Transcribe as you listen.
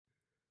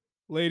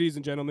Ladies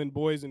and gentlemen,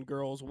 boys and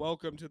girls,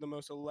 welcome to the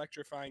most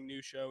electrifying new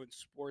show in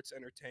sports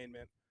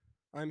entertainment.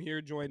 I'm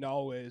here joined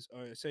always,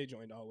 I say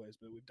joined always,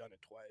 but we've done it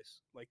twice,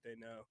 like they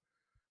know.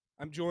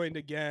 I'm joined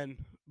again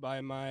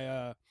by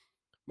my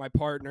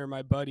partner,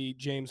 my buddy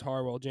James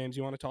Harwell. James,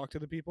 you want to talk to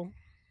the people?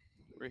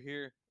 We're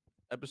here,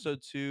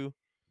 episode 2.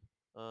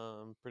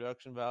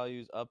 Production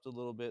values upped a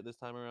little bit this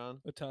time around.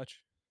 A touch.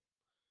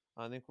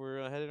 I think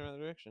we're headed in the right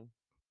direction.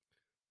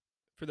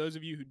 For those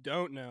of you who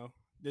don't know,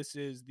 this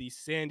is the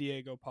San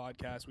Diego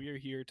podcast. We are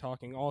here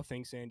talking all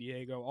things San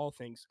Diego, all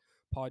things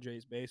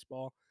Padres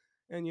baseball,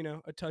 and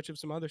a touch of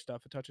some other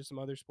stuff, a touch of some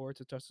other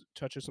sports,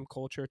 touch of some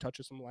culture, a touch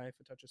of some life,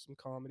 a touch of some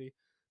comedy,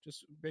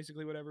 just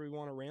basically whatever we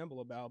want to ramble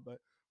about. But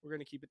we're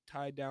gonna keep it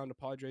tied down to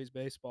Padres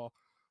baseball.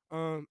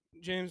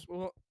 James,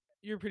 well,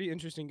 you're a pretty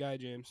interesting guy,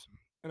 James,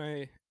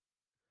 and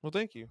Well,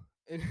 thank you.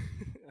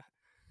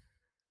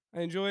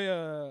 I enjoy.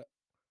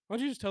 Why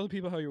don't you just tell the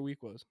people how your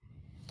week was?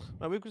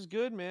 My week was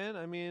good, man.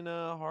 I mean,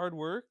 hard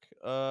work.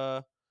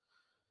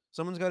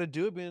 Someone's got to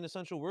do it. Being an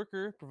essential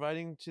worker,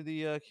 providing to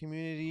the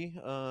community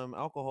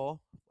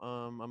alcohol.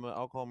 I'm an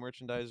alcohol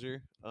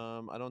merchandiser.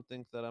 I don't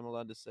think that I'm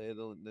allowed to say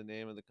the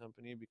name of the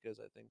company because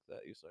I think that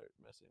you start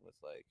messing with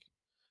like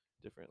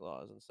different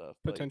laws and stuff.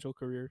 But Potential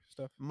career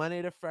stuff.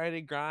 Monday to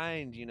Friday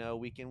grind,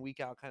 week in week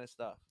out kind of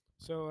stuff.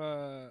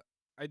 So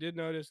I did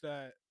notice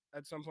that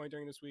at some point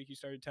during this week you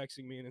started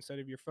texting me, and instead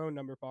of your phone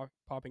number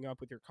popping up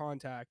with your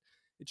contact,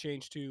 it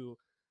changed to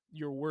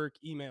your work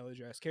email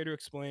address. Care to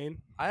explain?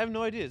 I have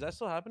no idea. Is that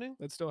still happening?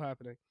 That's still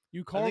happening.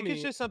 You I call think it's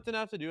me. just something I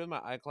have to do with my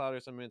iCloud or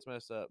something. It's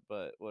messed up,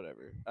 but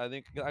whatever. I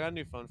think I got a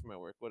new phone for my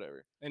work.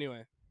 Whatever.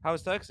 Anyway, How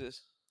was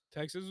Texas?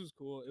 Texas was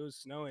cool. It was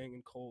snowing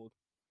and cold.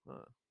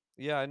 Huh.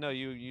 Yeah, I know.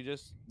 You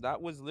just that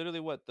was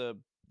literally what the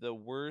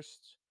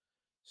worst.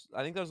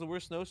 I think that was the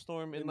worst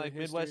snowstorm in In the like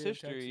Midwest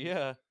history of history. Texas.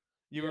 Yeah,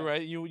 you were Yeah.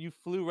 right. You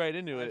flew right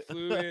into I it.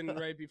 flew in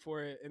right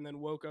before it and then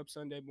woke up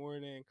Sunday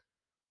morning,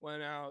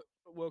 went out,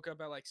 woke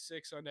up at like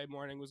 6 Sunday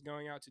morning, was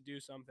going out to do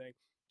something.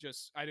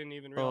 Just, I didn't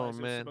even Oh realize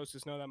it was man. supposed to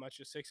snow that much,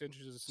 just 6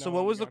 inches of So snow what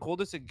on the was the ground,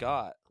 coldest it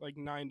got? like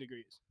 9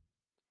 degrees.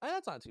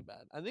 That's not too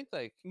bad. I think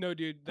like No,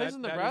 dude, places that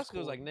in that is Nebraska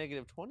was like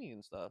cold. -20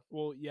 and stuff.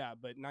 Well, yeah,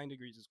 but 9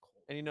 degrees is cold.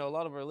 And a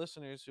lot of our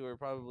listeners who are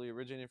probably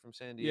originating from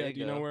San Yeah, do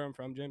you know Diego. where I'm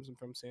from, James? I'm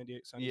from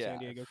sunny San Yeah,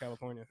 Diego,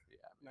 California. yeah.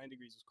 9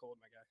 degrees is cold,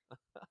 my guy.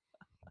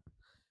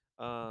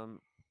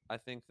 I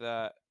think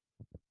that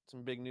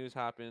some big news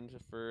happened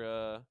for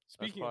us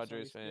Speaking of sunny,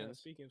 Padres yeah, fans.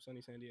 speaking of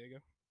sunny San Diego,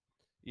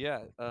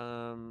 Yeah.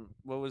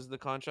 What was the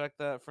contract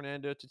that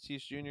Fernando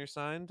Tatis Jr.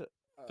 signed?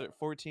 uh,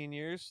 14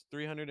 years,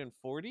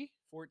 340.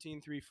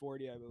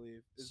 14,340, I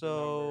believe, is the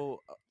number.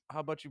 So, how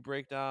about you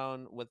break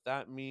down what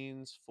that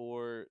means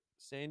for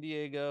San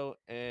Diego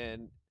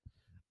and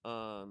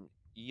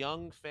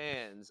young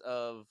fans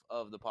of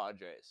the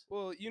Padres?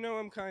 Well,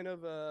 I'm kind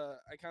of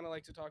I kind of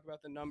like to talk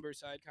about the number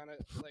side, kind of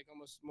like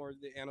almost more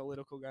the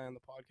analytical guy on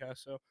the podcast.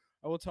 So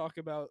I will talk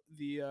about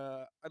the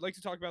I'd like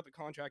to talk about the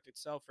contract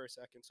itself for a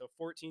second. So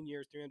 14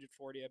 years,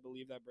 340, I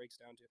believe that breaks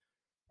down to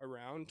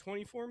around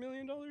 $24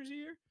 million a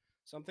year,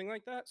 something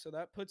like that. So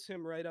that puts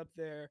him right up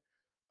there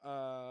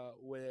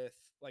with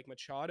like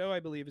Machado, I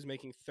believe is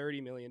making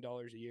 $30 million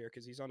a year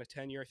because he's on a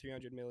 10-year,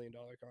 $300 million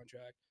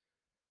contract.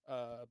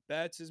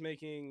 Betts is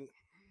making,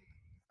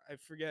 I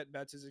forget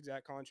Betts'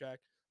 exact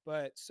contract,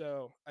 but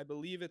so I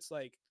believe it's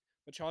like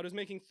Machado's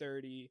making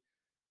 30,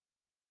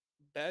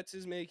 Betts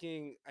is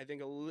making I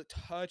think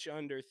touch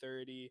under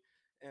 30,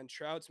 and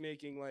Trout's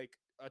making like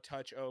a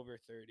touch over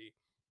 30.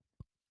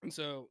 And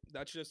so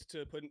that's just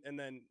to put, and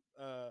then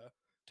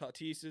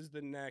Tatis is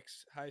the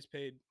next highest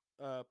paid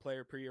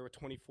player per year with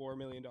 $24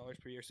 million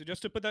per year. So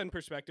just to put that in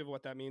perspective,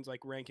 what that means, like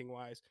ranking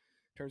wise,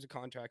 in terms of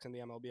contracts in the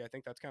MLB, I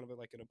think that's kind of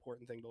like an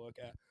important thing to look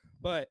at.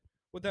 But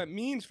what that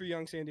means for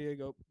young San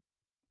Diego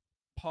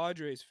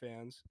Padres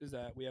fans is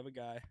that we have a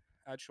guy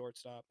at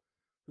shortstop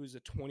who's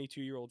a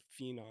 22-year-old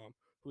phenom,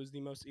 who is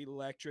the most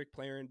electric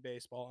player in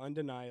baseball,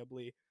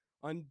 undeniably,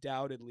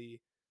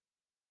 undoubtedly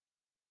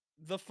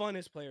the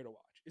funnest player to watch.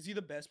 Is he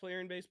the best player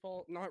in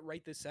baseball? Not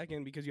right this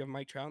second because you have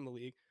Mike Trout in the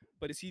league,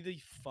 but is he the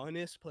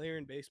funnest player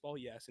in baseball?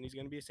 Yes, and he's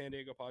going to be a San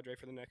Diego Padre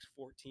for the next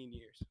 14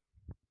 years.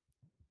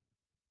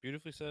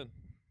 Beautifully said.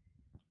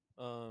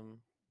 Um,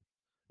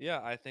 yeah,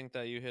 I think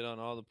that you hit on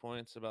all the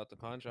points about the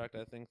contract.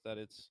 I think that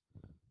it's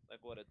like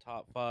what a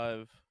top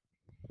 5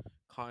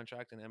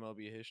 contract in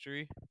MLB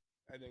history.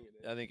 I think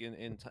it I is.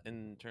 think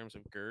in terms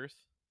of girth,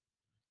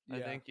 I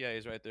Yeah. think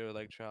he's right there with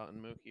like Trout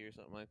and Mookie or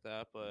something like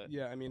that. But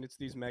Yeah, I mean, it's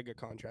these mega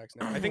contracts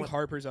now. I think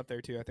Harper's up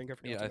there too. I think I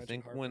forgot yeah, to I mention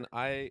think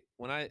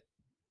Harper.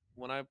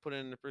 when I put it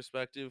into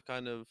perspective,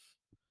 kind of,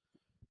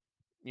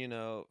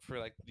 for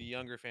like the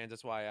younger fans,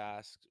 that's why I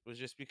asked, was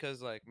just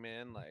because like,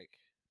 man, like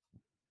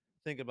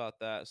think about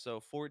that. So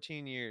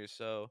 14 years.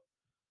 So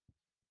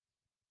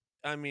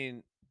I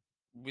mean,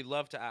 we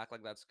love to act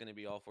like that's going to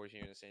be all 14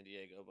 years in San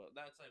Diego, but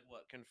that's like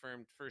what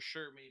confirmed for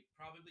sure. Maybe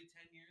probably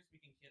 10 years. We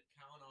can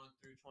count on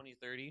through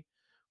 2030.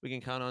 We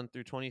can count on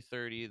through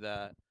 2030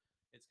 that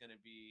it's going to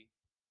be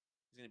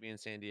he's going to be in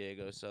San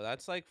Diego. So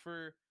that's like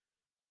for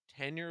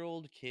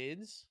 10-year-old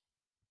kids.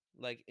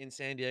 like in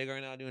San Diego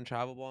right now doing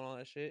travel ball and all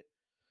that shit.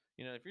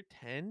 You know, if you're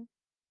 10,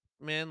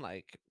 man,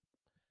 like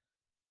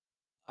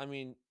I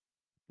mean,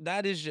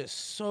 that is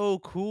just so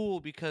cool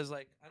because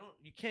like I don't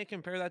you can't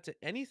compare that to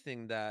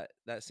anything that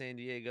San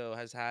Diego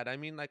has had. I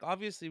mean, like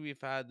obviously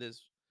we've had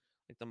this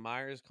like the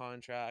Myers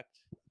contract,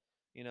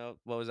 you know,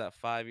 what was that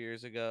 5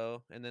 years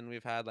ago? And then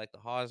we've had like the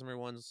Hosmer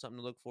ones something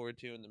to look forward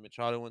to and the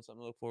Machado ones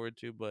something to look forward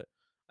to. But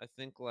I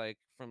think like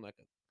from like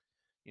a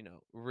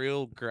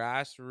real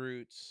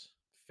grassroots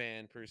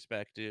fan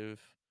perspective,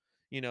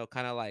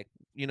 kind of like,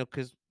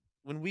 because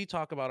when we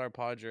talk about our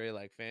Padre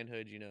like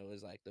fanhood,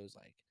 is like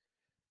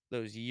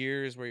those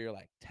years where you're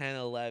like 10,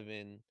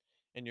 11,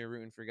 and you're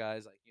rooting for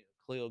guys like,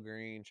 Cleo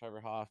Green,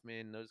 Trevor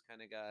Hoffman, those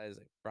kind of guys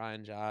like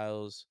Brian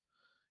Giles,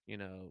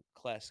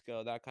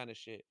 Klesko, that kind of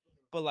shit.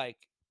 But like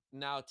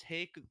now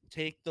take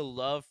the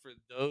love for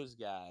those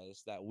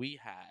guys that we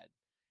had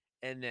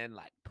and then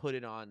like put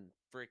it on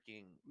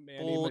freaking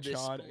Manny full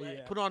Machado, display,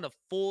 yeah. put on a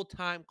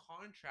full-time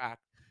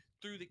contract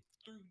through the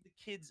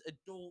kid's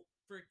adult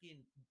freaking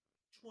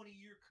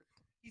 20-year.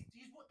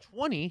 He's what,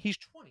 20? He's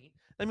 20.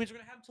 That means we're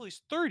gonna have him until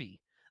he's 30.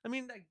 I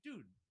mean, like,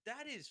 dude,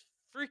 that is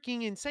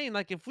freaking insane.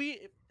 Like, imagine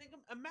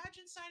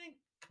signing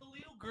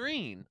Khalil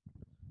Green.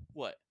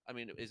 What? I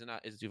mean, is it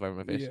not? Is it too far from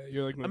my face? Yeah,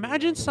 you're like moving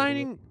Imagine around a little bit.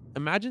 signing.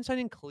 Imagine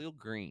signing Khalil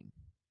Green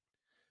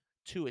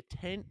to a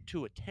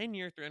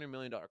 10-year, $300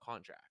 million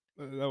contract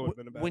That would have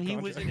been a when bad he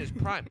was contract. in his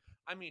prime.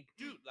 I mean,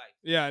 dude, like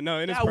Yeah, no,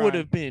 in his that would prime.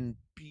 have been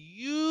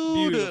Beautiful.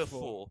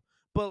 beautiful.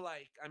 But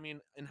like, I mean,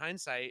 in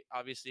hindsight,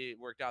 obviously it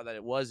worked out that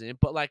it wasn't.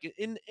 But like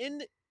in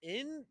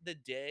the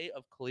day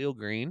of Khalil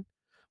Green,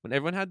 when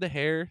everyone had the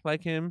hair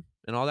like him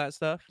and all that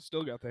stuff.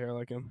 Still got the hair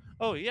like him.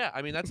 Oh yeah,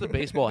 I mean that's the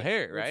baseball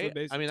hair, That's the right?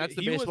 base. I mean that's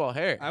the He was. baseball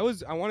hair. I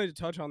wanted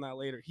to touch on that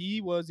later.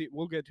 He was.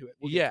 We'll get to it.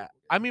 We'll get to Yeah, it.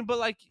 I mean, but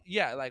like,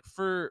 yeah, like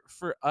for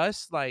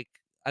us, like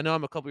I know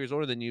I'm a couple years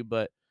older than you,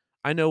 but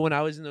I know when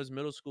I was in those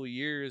middle school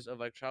years of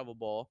like travel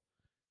ball,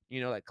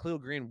 like Khalil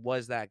Green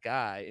was that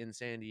guy in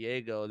San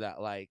Diego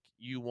that like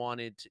you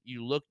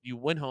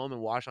went home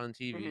and watched on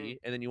Hmm. TV,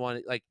 and then you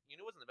wanted like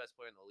wasn't the best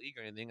player in the league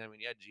or anything. I mean,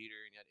 you had Jeter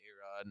and you had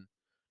A-Rod, and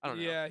I don't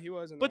know, Yeah, he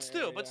was in but that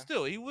still, era. but Yeah.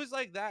 still, he was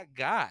like that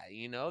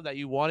guy, that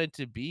you wanted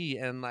to be,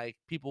 and like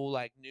people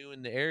like knew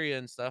in the area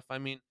and stuff. I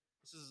mean,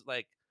 this is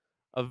like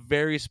a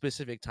very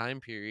specific time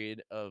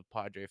period of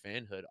Padre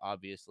fanhood.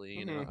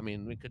 Obviously, Hmm. I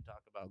mean, we could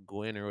talk about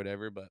Gwynn or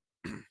whatever, but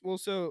Well,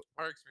 so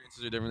our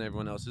experiences are different than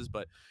everyone else's.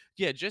 But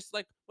yeah, just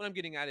like what I'm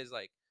getting at is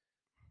like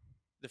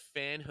the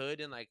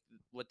fanhood and like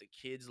what the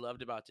kids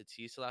loved about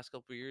Tatis the last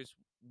couple of years.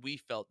 We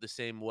felt the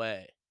same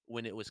way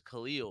when it was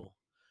Khalil,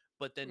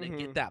 but then to hmm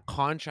get that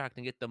contract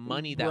and get the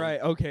money that right.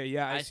 Okay.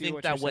 Yeah, I I see think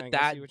what you're that what saying. I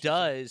see that what you're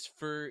saying. does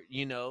for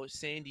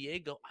San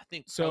Diego, I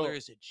think So Preller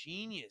is a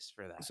genius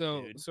for that,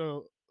 so dude.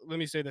 so let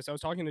me say this. I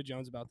was talking to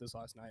Jones about this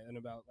last night and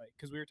about like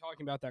because we were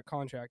talking about that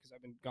contract because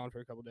I've been gone for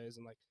a couple days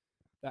and like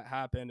that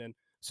happened and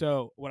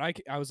so what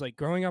I was like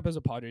growing up as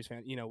a Padres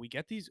fan. We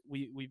get these.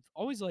 We've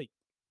always like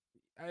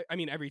I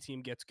mean, every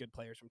team gets good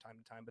players from time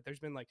to time, but there's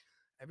been like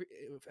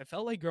it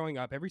felt like growing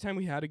up, every time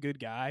we had a good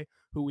guy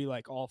who we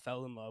like all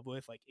fell in love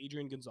with, like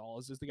Adrian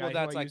Gonzalez is the Well, guy who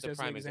I that's like used the as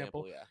an prime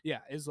example. example, yeah.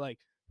 Yeah, is like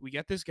we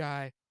get this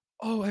guy.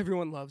 Oh,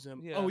 everyone loves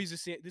him. Oh,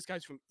 Yeah. this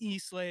guy's from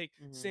Eastlake,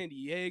 Mhm. San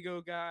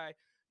Diego guy,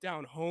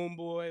 down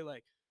homeboy.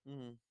 Like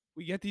Mhm.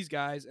 we get these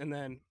guys, and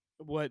then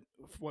what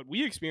what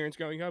we experience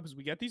growing up is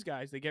we get these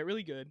guys, they get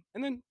really good,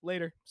 and then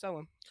later sell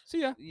them.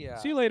 See ya. See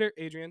Yeah. you later,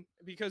 Adrian.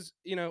 Because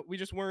we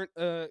just weren't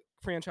a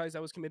franchise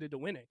that was committed to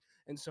winning,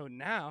 and so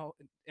now,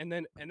 and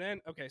then,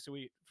 okay, so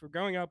we for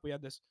growing up, we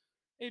had this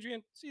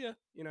Adrian. See ya.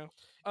 Yeah,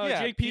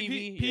 Jake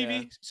PV,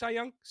 yeah. PV, Cy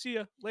Young. See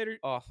ya later.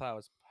 Oh, that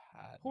was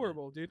bad, man.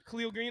 Horrible, dude.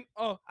 Khalil Green.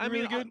 Oh, I you're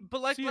mean, really good.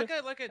 but See ya.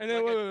 And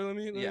then wait, let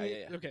yeah, me. yeah,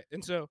 yeah. Okay,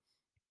 and so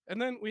and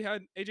then we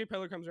had AJ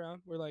Peller comes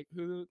around. We're like,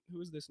 who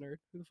is this nerd?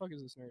 Who the fuck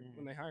is this nerd?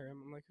 When Mhm. they hire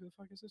him, I'm like, who the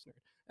fuck is this nerd?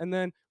 And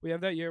then we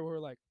have that year where we're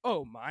like,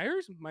 oh,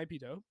 Myers might be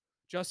dope.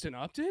 Justin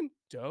Upton,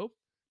 dope.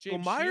 Well,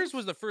 James Myers was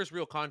Shields. the first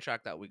real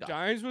contract that we got.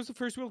 Giants was the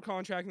first real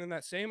contract, and then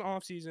that same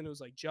offseason, it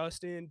was like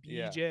Justin,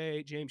 Yeah.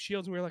 BJ, James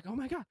Shields, and we were like, oh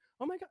my god,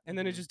 oh my god, and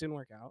then it Mhm. just didn't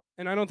work out.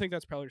 And I don't think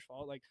that's Preller's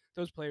fault. Like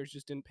those players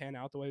just didn't pan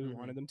out the way we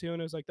wanted Mhm. them to,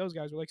 and it was like those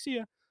guys were like, see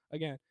ya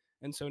again.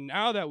 And so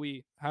now that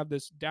we have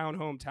this down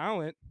home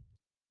talent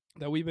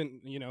that we've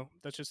been,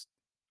 that's just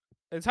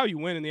it's how you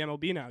win in the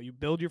MLB now. You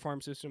build your farm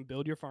system,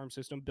 build your farm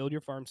system, build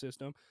your farm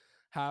system,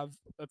 have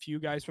a few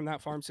guys from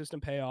that farm system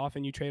pay off,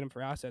 and you trade them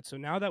for assets. So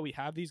now that we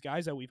have these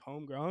guys that we've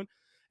homegrown,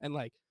 and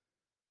like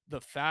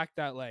the fact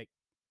that like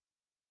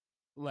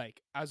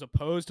as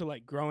opposed to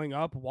like growing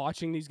up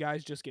watching these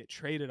guys just get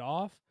traded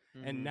off,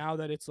 and Mhm. now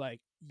that it's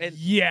like And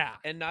yeah,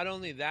 and not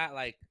only that,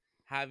 like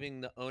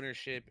having the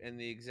ownership and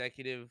the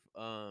executives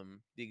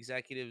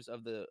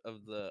of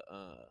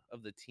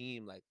the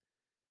team, like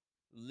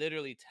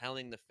literally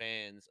telling the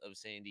fans of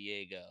San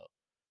Diego,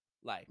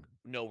 like,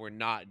 no, we're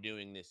not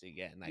doing this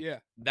again. Like yeah,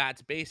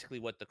 that's basically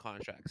what the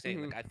contract's saying.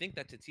 hmm Like I think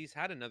that Tatis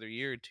had another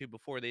year or two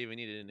before they even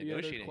needed to yeah.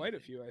 There's negotiate quite a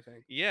anything. few, I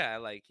think. Yeah,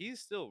 like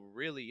he's still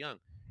really young,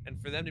 and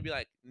for them to be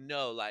like,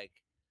 no, like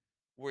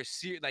we're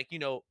serious, like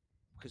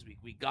because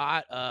we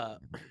got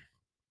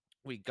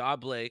we got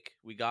Blake,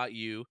 we got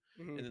you,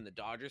 Mhm. and then the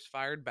Dodgers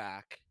fired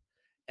back,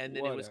 and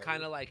then it was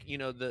kind Whatever. of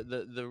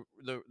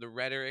like the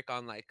rhetoric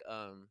on like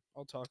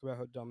I'll talk about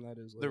how dumb that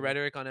is the later.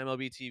 rhetoric on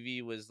MLB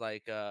TV was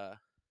like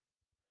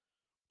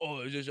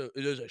oh, is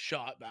this a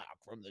shot back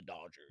from the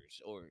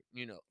Dodgers, or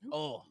Yeah.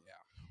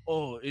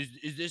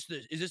 is this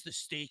the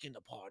stake in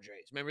the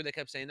Padres? Remember they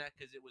kept saying that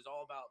because it was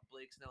all about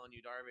Blake Snell and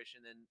Yu Darvish,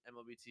 and then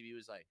MLB TV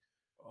was like,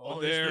 Oh, oh,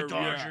 it's the there. Yeah.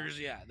 Dodgers,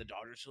 yeah, the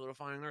Dodgers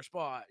solidifying their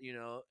spot,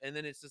 and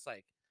then it's just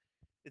like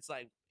it's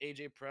like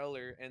AJ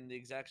Preller and the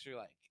execs are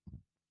like,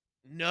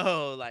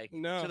 no, like to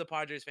No. the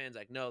Padres fans,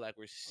 like no, like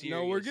we're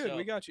No, we're serious. good.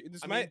 We So got you.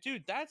 This I might. mean,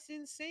 dude, that's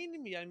insane to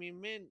me. I mean,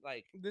 man,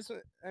 like This.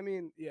 I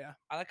mean, yeah.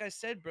 like I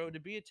said, bro, to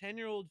be a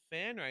 10-year-old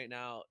fan right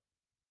now,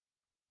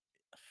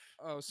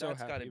 Oh, so that's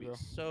got to happy, be bro.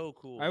 so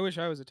I cool. wish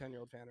I was a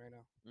 10-year-old fan right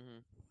now.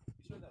 You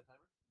started that timer?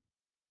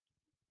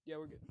 Yeah,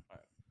 we're good.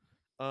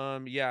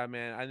 Yeah,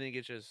 man, I think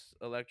it's just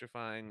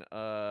electrifying.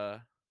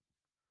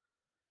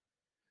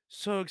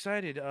 So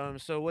excited.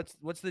 So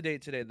what's the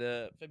date today?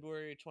 The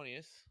February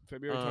 20th.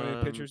 February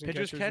 20th, pitchers and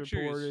catchers Catchers.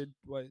 reported,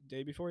 what,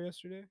 day before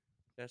yesterday?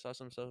 Yeah, I saw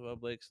some stuff about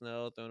Blake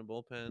Snell throwing a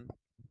bullpen.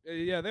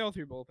 Yeah, they all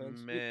threw bullpens.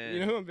 You know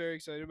Man, who I'm very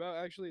excited about,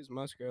 actually, is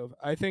Musgrove.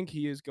 I think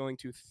he is going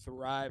to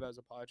thrive as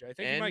a Padre. I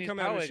think he and might he's come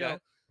out of his Poway guy shell.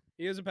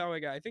 He is a power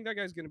guy. I think that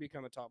guy's going to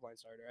become a top line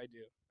starter. I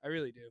do. I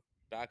really do.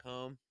 back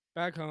home.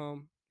 Back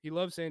home, he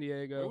loves San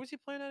Where Diego, was he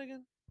playing at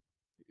again?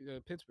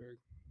 Pittsburgh.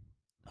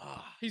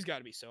 Ah, He's got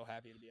to be so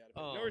happy to be out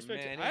of it. No oh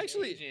respect. man, I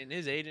actually,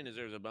 his agent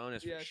deserves a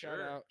bonus yeah, for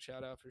sure.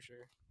 shout out for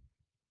sure.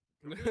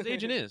 Who his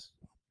agent is?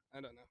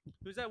 I don't know.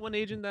 Who's that one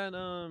agent that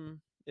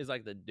is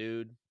like the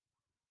dude?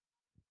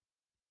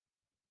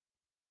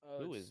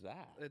 Oh, Who is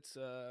that? it's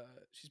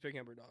she's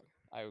picking up her dog.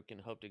 I can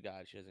hope to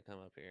God she doesn't come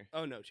up here.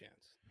 Oh, no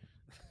chance.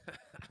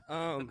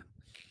 Um,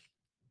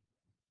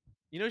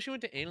 She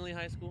went to Annalee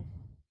High School.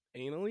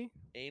 anally?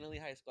 Annalee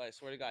High School. I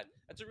swear to God,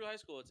 that's a real high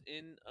school. It's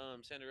in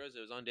Santa Rosa.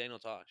 It was on Daniel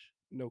Tosh.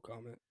 No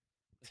comment.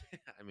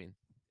 I mean,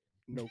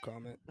 No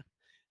comment.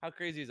 how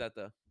crazy is that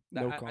though?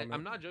 No comment.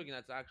 I'm not joking.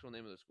 That's the actual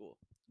name of the school.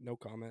 No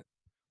comment.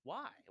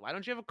 Why? Why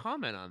don't you have a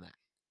comment on that?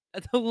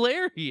 That's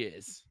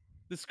hilarious.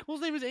 The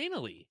school's name is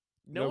Annalee.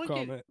 No one can.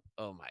 comment.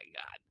 Oh my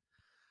God.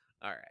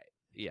 All right.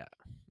 Yeah.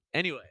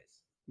 Anyways,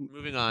 M-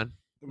 moving on.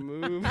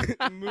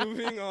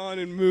 Moving on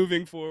and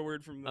moving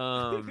forward from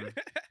that.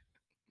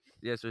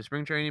 Yeah, so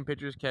spring training,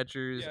 pitchers,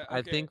 catchers. Yeah, I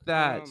okay, think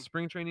that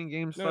spring training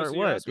games no, start so you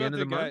what? asked The about end of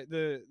the the guy. month?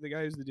 The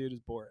guy who's the dude is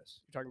Boris.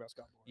 You're talking about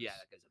Scott Boris. Yeah,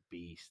 that guy's a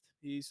beast.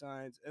 He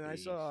signs, and I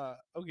Beast. saw.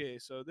 Okay,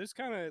 so this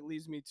kind of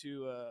leads me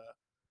to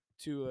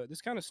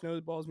this kind of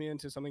snowballs me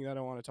into something that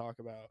I want to talk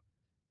about.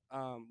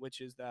 Which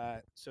is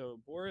that so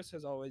Boris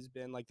has always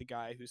been like the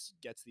guy who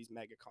gets these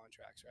mega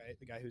contracts, right?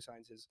 The guy who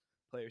signs his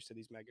players to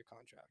these mega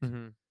contracts.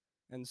 Mm-hmm.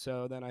 And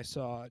so then I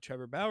saw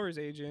Trevor Bauer's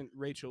agent,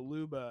 Rachel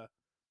Luba,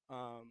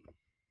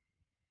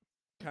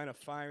 kind of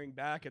firing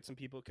back at some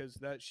people because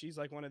that she's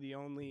like one of the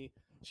only,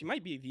 she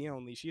might be the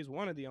only, she is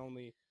one of the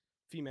only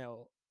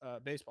female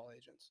baseball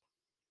agents.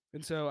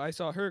 And so I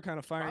saw her kind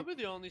of firing. Probably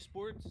the only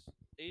sports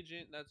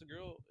agent that's a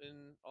girl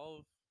in all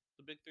of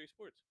the big three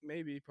sports.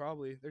 Maybe,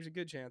 probably. There's a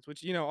good chance.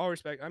 Which all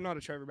respect. I'm not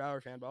a Trevor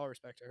Bauer fan, but all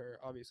respect to her.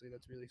 Obviously,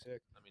 that's really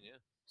sick. I mean, yeah.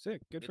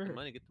 Sick. Good for her.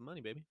 Get the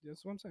money, baby.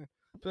 That's what I'm saying.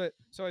 But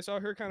so I saw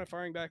her kind of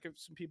firing back at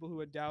some people who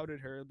had doubted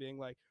her, being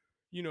like,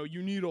 you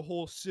need a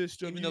whole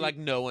system. Even though like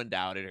no one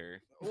doubted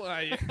her. Well,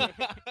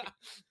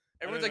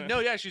 Everyone's like, no,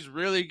 yeah, she's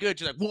really good.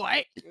 She's like,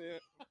 what? Yeah.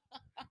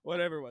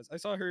 Whatever it was. I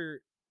saw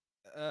her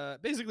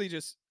basically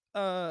just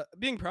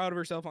being proud of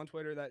herself on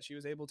Twitter that she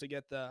was able to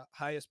get the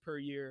highest per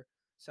year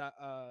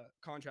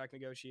contract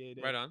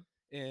negotiated Right on.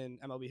 in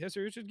MLB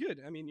history, which is good.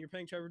 I mean, you're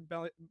paying Trevor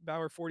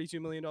Bauer $42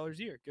 million a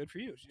year. Good for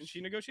you. And she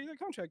negotiated that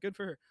contract. Good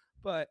for her.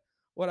 But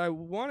what I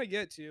want to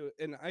get to,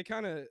 and I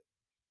kind of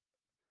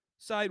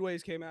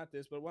sideways came at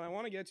this, but what I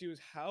want to get to is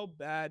how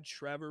bad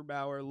Trevor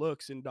Bauer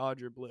looks in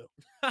Dodger blue.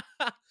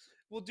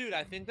 Well, dude,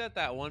 I think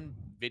that one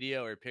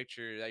video or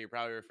picture that you're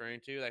probably referring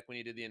to, like when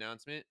he did the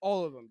announcement,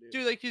 all of them, dude.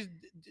 Dude, like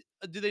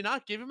did they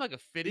not give him like a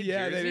fitted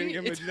yeah, jersey? They didn't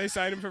give him. They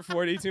signed him for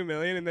 $42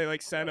 million, and they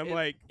like sent him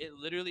like it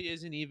literally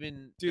isn't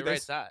even dude, the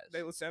right size.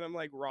 They sent him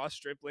like Ross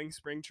Stripling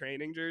spring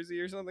training jersey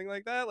or something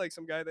like that, like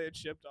some guy they had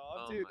shipped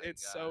off. Oh dude, my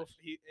it's gosh. so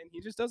he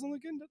just doesn't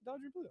look in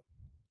Dodger blue.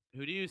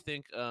 Who do you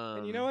think?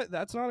 And you know what?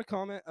 That's not a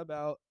comment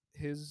about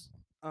his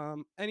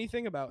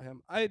anything about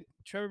him.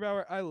 Trevor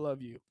Bauer, I love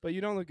you, but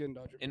you don't look good in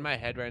Dodger blue. In my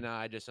head right now,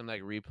 I just am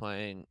like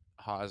replaying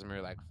Hosmer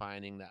like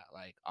finding that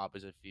like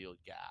opposite field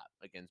gap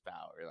against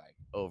Bauer like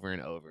over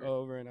and over.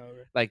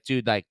 Like,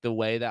 dude, like the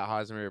way that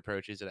Hosmer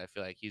approaches it, I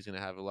feel like he's gonna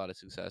have a lot of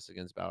success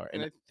against Bauer.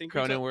 And I think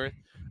Cronenworth,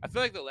 I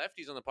feel like the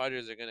lefties on the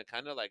Padres are gonna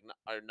kind of like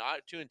are not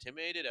too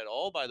intimidated at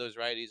all by those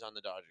righties on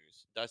the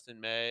Dodgers. Dustin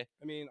May,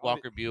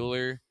 Walker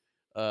Buehler.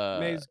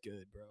 May's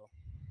good, bro.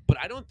 But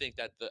I don't think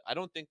that the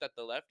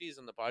lefties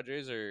on the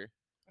Padres are.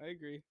 I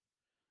agree.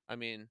 I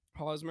mean,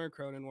 Hosmer,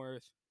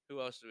 Cronenworth. Who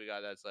else do we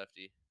got that's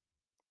lefty?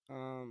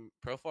 Um,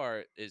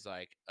 Profar is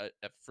like a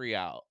free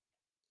out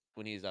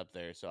when he's up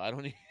there, so I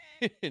don't.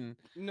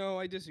 No,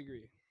 I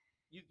disagree.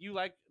 You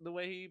like the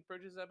way he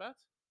approaches at bats?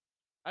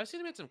 I've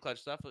seen him hit some clutch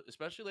stuff,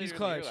 especially He's later in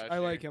the year clutch. last I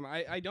year. like him.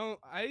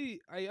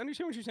 I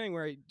understand what you're saying.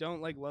 Where I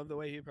don't like love the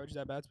way he approaches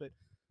at bats, but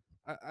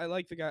I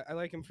like the guy. I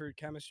like him for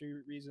chemistry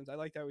reasons. I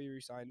like that we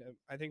re-signed him.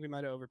 I think we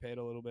might have overpaid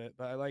a little bit,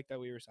 but I like that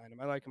we re-signed him.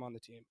 I like him on the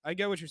team. I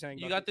get what you're saying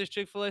You about got this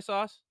Chick-fil-A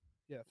sauce?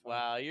 yeah. Fine.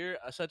 Wow, you're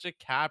such a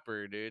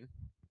capper, dude.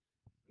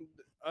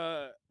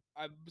 Uh,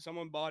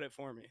 someone bought it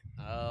for me.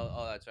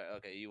 Oh, that's right.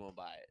 Okay, you won't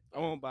buy it, I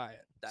but won't buy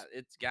it. that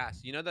it's gas.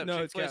 You know that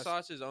No, it's Chick-fil-A gas.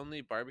 sauce is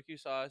only barbecue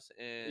sauce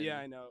and Yeah,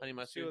 I know. honey See,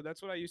 mustard.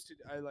 that's what I used to.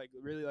 I like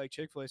really like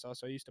Chick-fil-A sauce,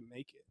 so I used to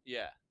make it,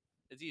 Yeah,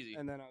 it's easy.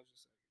 and then I was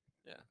just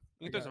Yeah, like,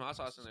 you I can throw got some hot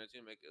sauce in there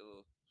too, make it a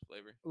little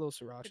flavor. a little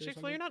Hey, sriracha or Chick-fil-A,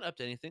 something. you're not up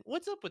to anything.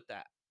 What's up with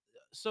that?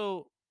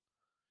 So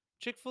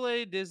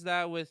Chick-fil-A does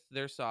that with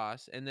their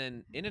sauce, and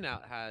then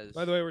In-N-Out has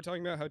By the way, we're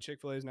talking about how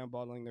Chick-fil-A is now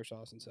bottling their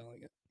sauce and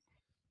selling it.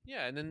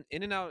 yeah, and then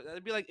In-N-Out.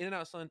 That'd be like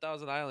In-N-Out selling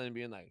Thousand Island and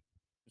being like,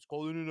 it's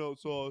called In-N-Out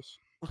sauce.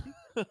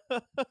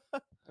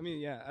 I mean,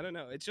 yeah, I don't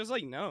know. It's just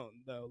like known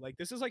though. Like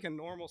this is like a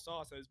normal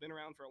sauce that has been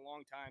around for a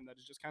long time that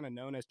is just kind of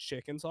known as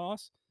chicken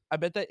sauce I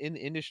bet that in the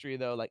industry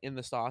though, like in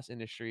the sauce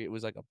industry, it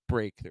was like a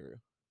breakthrough.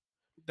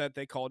 that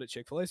they called it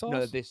Chick-fil-A No, sauce.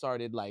 that they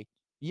started like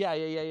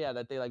yeah.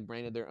 That they like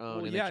branded their own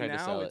Well, and they yeah, tried to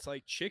now sell it. it's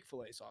like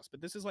Chick-fil-A sauce,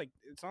 but this is like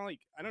it's not like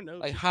I don't know.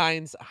 Like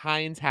Just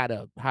Heinz had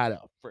a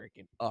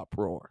freaking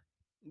uproar.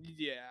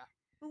 yeah,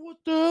 What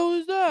the hell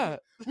is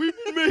that? we've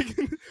been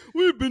making,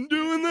 we've been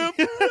doing that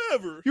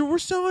forever. We're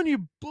selling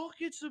you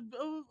buckets of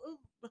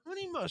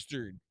honey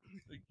mustard.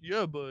 Like,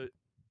 yeah, but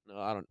no,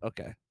 I don't.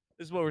 Okay,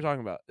 this is what we're talking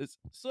about. It's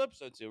still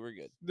episode 2. We're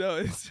good. No,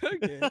 it's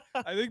okay.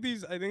 I think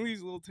these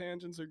little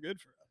tangents are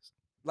good for us.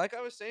 Like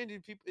I was saying,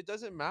 dude, people, it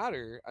doesn't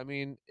matter. I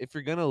mean, if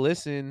you're gonna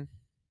listen,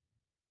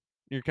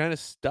 you're kind of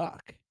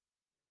stuck.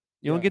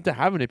 You don't Yeah. get to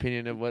have an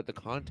opinion of what the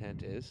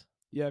content is.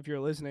 Yeah, if you're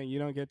listening, you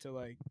don't get to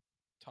like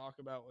talk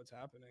about what's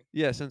happening.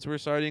 Yeah, since we're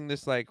starting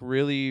this like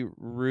really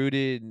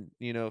rooted,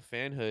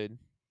 fanhood,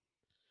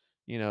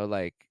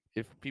 like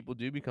if people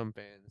do become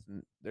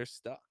fans, they're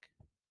stuck.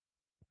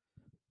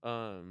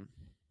 Um,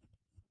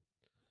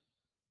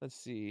 let's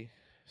see.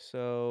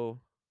 So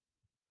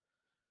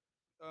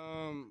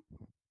Um,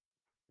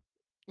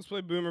 let's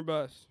play Boomer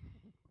Bust.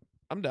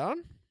 I'm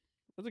down.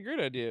 That's a great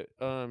idea.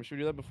 Should we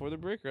do that before the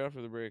break or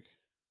after the break?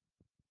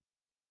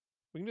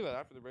 We can do that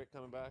after the break.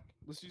 Coming back.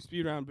 Let's do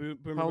speed round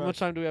Boomer How Bust. much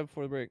time do we have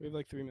before the break? We have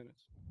like 3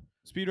 minutes.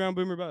 Speed round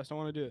Boomer Bust. I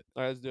want to do it.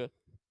 All right, let's do it.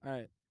 All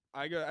right.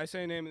 I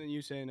say a name and then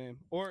you say a name,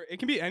 or it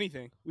can be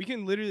anything. We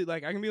can literally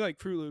like I can be like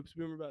Fruit Loops,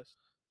 Boomer Bust.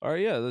 All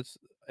right, yeah. Let's.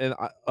 And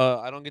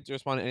I don't get to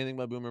respond to anything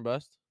but boom or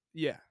bust.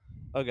 Yeah.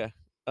 Okay.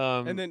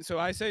 And then so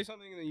I say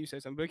something and then you say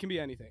something, but it can be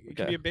anything. It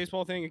can Okay. be a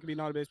baseball thing. It can be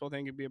not a baseball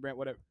thing. It can be a brand,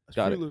 whatever.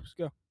 Got Fruit it. Loops.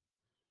 Go.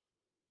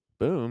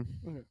 Boom.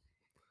 Okay.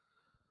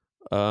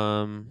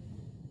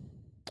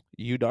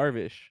 You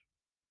Darvish.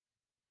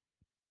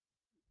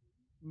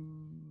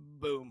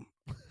 Boom.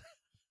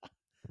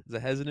 It's a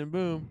hesitant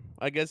boom.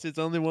 I guess it's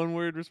only one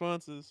word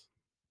responses.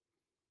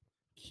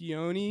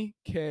 Keone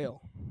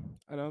Kale.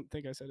 I don't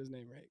think I said his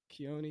name right.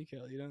 Keone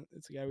Kale. You don't.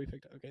 It's the guy we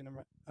picked up. Okay,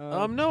 never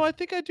mind. No, I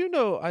think I do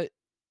know. I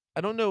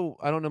don't know.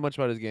 I don't know much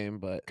about his game,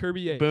 but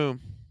Kirby Yates. boom.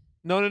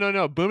 No.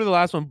 Boom to the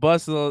last one.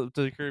 Bust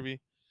to Kirby.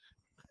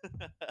 I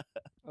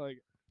like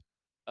it.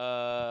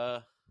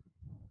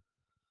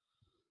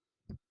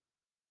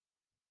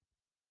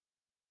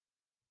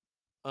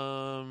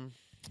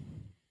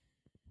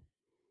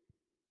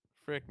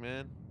 Frick,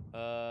 man.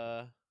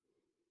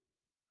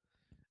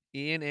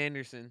 Ian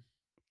Anderson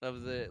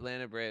of the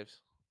Atlanta Braves.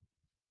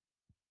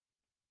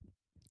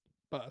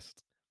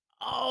 Bust.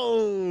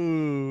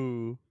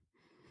 Oh.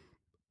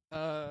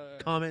 Uh,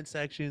 Comment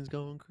section's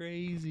going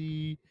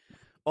crazy.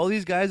 All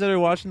these guys that are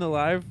watching the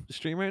live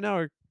stream right now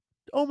are,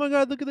 oh my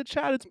god, look at the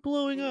chat, it's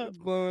blowing up. It's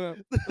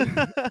blowing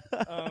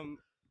up.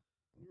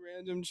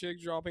 Random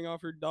chick dropping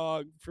off her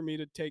dog for me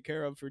to take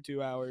care of for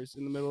 2 hours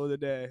in the middle of the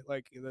day.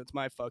 Like that's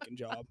my fucking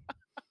job.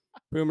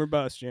 Boomer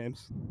bust,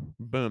 James.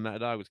 Boom, that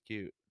dog was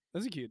cute.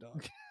 That's a cute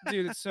dog,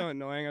 dude. It's so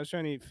annoying. I was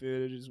trying to eat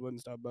food, it just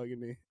wouldn't stop bugging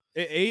me.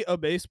 It ate a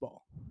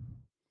baseball.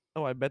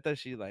 Oh, I bet that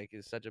she like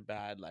is such a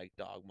bad like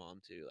dog mom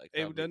too. Like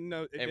It doesn't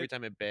know. every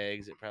time it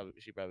begs,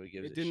 she probably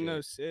gives it. It didn't shit.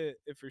 know sit.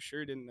 It for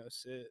sure didn't know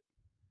sit.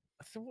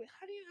 So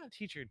how do you not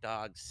teach your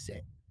dog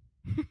sit?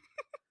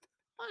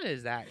 What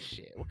is that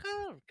shit? What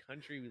kind of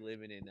country we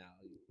living in now?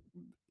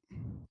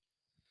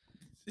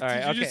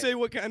 Did you just say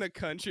what kind of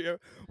country?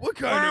 What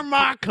kind Where of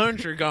my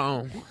country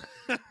gone?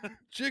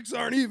 chicks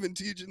aren't even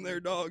teaching their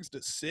dogs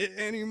to sit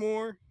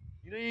anymore?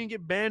 You know you can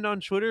get banned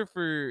on Twitter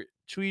for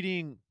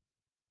tweeting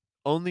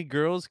only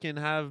girls can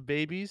have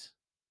babies.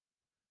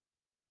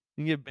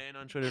 You can get banned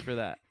on Twitter for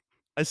that.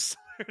 I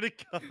swear to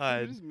You're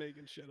God. just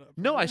making shit up.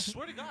 No, I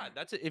swear to God.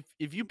 That's it.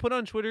 If you put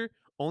on Twitter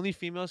only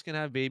females can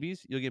have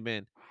babies, you'll get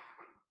banned.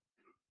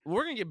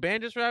 We're gonna get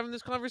banned just for having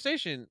this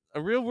conversation,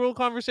 a real world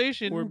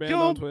conversation. We're banned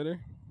on Twitter.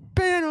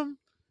 Ban them.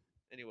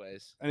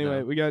 Anyways.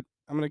 Anyway, no.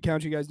 I'm gonna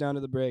count you guys down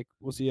to the break.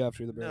 We'll see you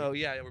after the break. No,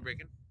 yeah, we're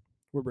breaking.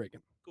 We're breaking.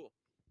 Cool.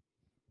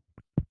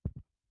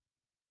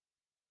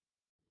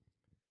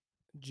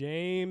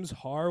 James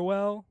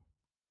Harwell.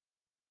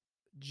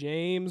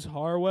 James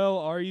Harwell,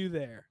 are you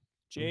there?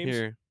 I'm James,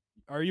 here.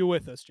 are you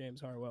with us,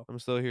 James Harwell? I'm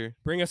still here.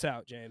 Bring us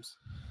out, James.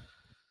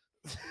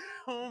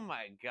 Oh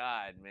my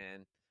god,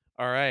 man.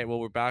 All right, well,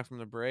 we're back from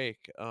the break.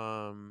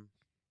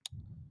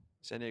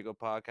 San Diego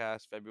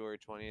podcast, February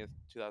 20th,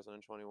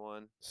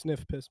 2021.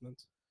 Sniff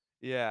Pissmans.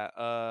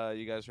 Yeah,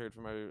 you guys heard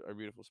from our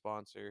beautiful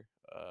sponsor.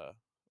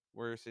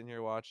 We're sitting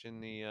here watching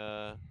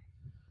the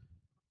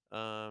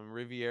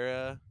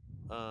Riviera,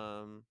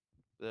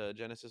 the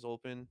Genesis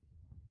Open,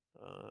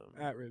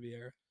 At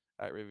Riviera.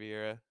 at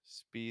Riviera.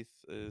 Spieth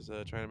is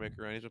trying to make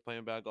a run. He's been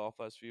playing bad golf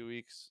last few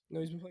weeks. No,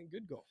 he's been playing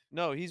good golf.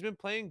 No, he's been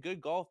playing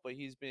good golf, but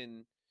he's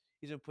been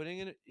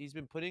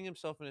putting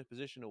himself in a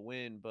position to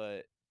win.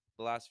 But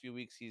the last few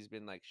weeks, he's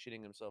been like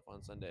shitting himself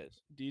on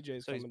Sundays.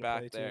 DJ's So he's coming to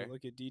play back there. too.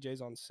 Look at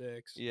DJ's on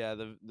 6. Yeah,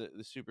 the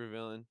super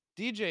villain.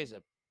 DJ's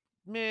a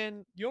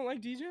man. You don't like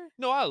DJ?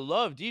 No, I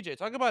love DJ.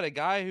 Talk about a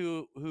guy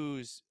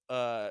whose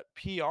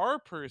PR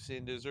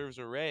person deserves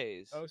a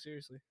raise. Oh,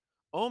 seriously.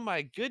 Oh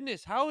my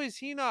goodness, how is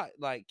he not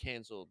like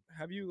canceled?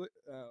 Have you?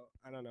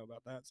 I don't know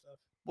about that stuff.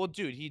 Well,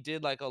 dude, he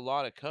did like a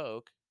lot of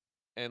coke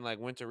and like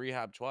went to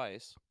rehab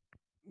twice.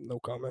 No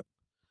comment.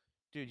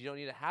 Dude, you don't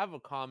need to have a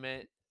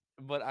comment,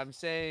 but I'm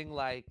saying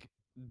like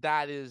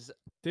that is.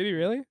 Did he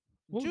really?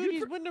 Well, Dude, good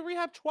he's for- been to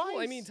rehab twice.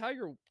 Well, I mean,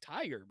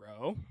 Tiger,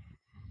 bro.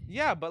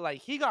 Yeah, but like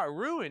he got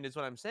ruined is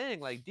what I'm saying.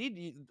 Like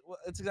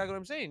that's exactly what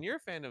I'm saying. You're a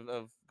fan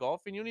of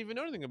golf and you don't even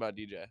know anything about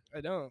DJ. I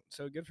don't.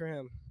 So good for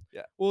him.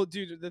 Yeah. Well,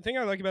 dude, the thing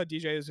I like about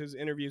DJ is his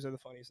interviews are the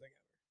funniest thing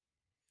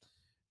ever.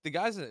 The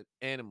guy's an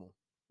animal.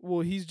 Well,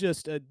 he's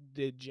just a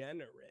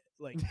degenerate.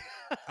 Like,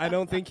 I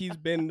don't think he's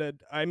been.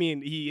 I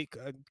mean, he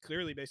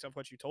clearly, based off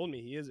what you told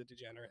me, he is a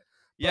degenerate.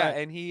 Yeah, But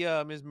and he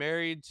is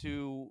married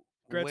to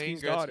Wayne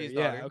Gretzky's daughter.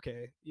 Yeah.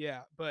 Okay.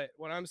 Yeah. But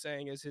what I'm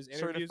saying is his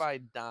interviews.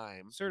 certified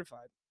dime.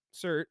 Certified.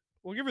 Cert.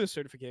 We'll give her the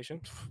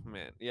certification.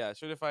 Man, yeah,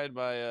 certified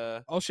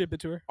by I'll ship it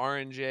to her.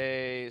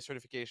 R&J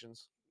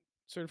certifications.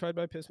 Certified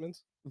by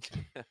Pissmans.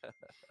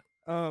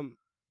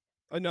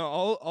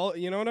 No, I'll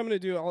you know what I'm gonna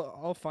do?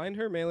 I'll find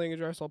her mailing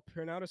address. I'll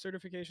print out a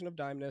certification of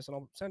dimeness and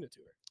I'll send it to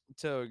her.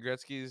 To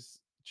Gretzky's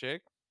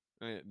chick,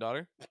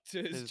 daughter,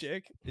 To his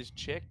chick. His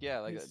chick, yeah,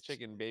 like His a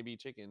chicken, baby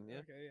chicken, yeah.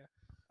 Okay,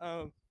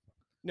 yeah.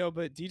 No,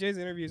 but DJ's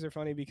interviews are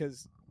funny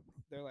because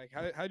they're like,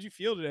 how'd you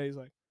feel today? He's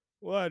like,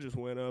 well, I just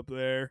went up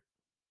there.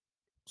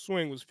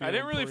 Swing was feeling I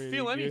didn't really pretty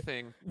feel good."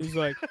 anything. He's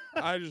like,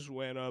 I just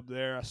went up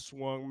there. I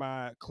swung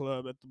my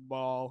club at the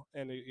ball,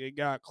 and it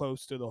got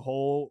close to the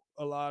hole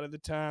a lot of the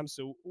time.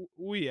 So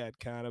we had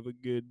kind of a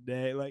good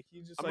day. Like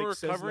he just I'm like a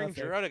says recovering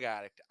nothing. drug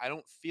addict. I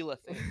don't feel a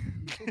thing.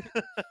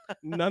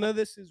 None of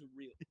this is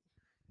real.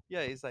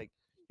 Yeah, he's like,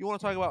 you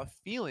want to talk about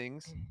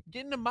feelings?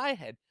 Get into my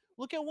head.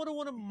 Look at what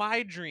one of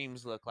my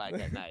dreams look like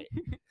at night.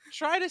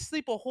 Try to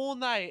sleep a whole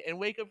night and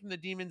wake up from the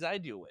demons I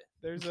deal with.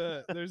 There's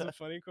a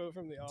funny quote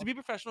from the To office. be a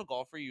professional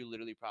golfer, you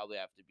literally probably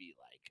have to be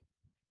like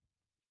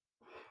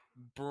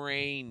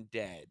brain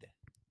dead.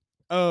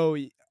 Oh,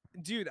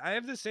 dude, I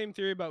have the same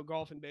theory about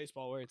golf and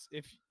baseball, where it's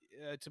if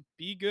to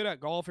be good at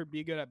golf or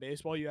be good at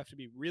baseball, you have to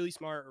be really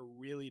smart or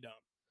really dumb,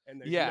 and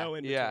there's no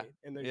in between. Yeah,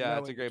 And there's yeah, no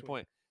that's a in great between.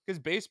 point. Because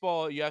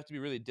baseball, you have to be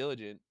really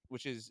diligent,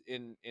 which is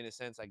in a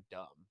sense like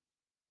dumb.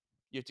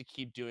 You have to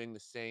keep doing the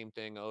same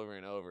thing over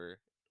and over,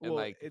 and Well,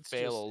 like it's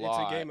fail just, a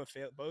lot. It's a game of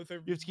fail. Both are.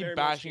 You have to very keep much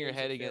bashing your games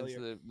of head against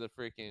failure. the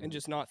freaking And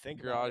just not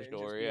think about garage it and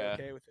door. just be Yeah.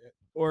 okay with it.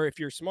 Or if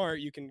you're smart,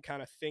 you can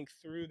kind of think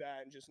through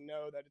that and just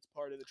know that it's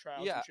part of the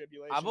trials Yeah, and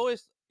tribulations.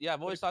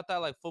 I've always thought that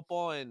like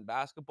football and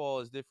basketball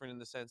is different in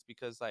the sense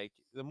because like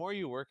the more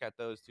you work at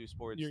those two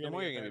sports, You're the gonna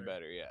more get you're gonna be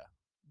better. better. Yeah.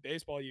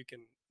 Baseball, you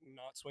can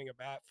not swing a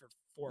bat for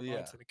 4 Yeah.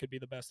 months, and it could be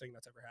the best thing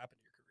that's ever happened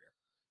to your career.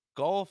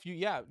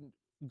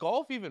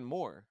 Golf even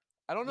more.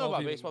 I don't know Golf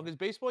about even baseball more. because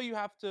baseball you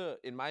have to,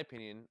 in my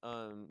opinion,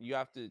 you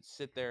have to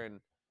sit there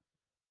and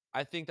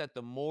I think that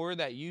the more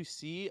that you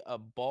see a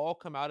ball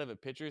come out of a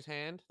pitcher's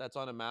hand that's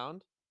on a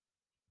mound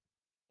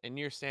and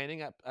you're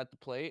standing at the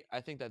plate, I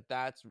think that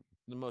that's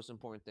the most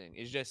important thing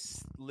is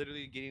just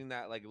literally getting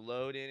that like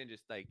load in and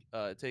just like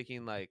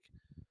taking like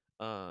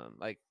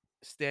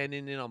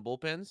standing in on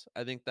bullpens.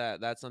 I think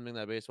that that's something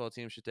that baseball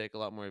teams should take a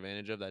lot more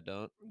advantage of that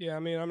don't. Yeah, I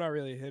mean, I'm not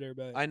really a hitter,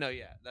 but I know,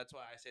 yeah, that's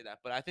why I say that.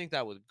 But I think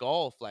that with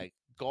golf, like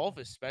golf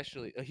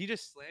especially, he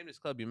just slammed his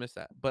club. You missed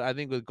that. But I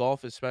think with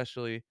golf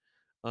especially,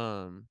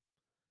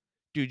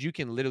 dude, you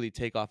can literally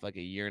take off like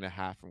a year and a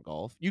half from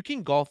golf. You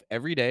can golf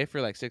every day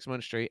for like 6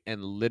 months straight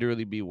and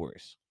literally be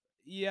worse.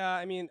 yeah,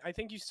 I mean, I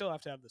think you still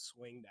have to have the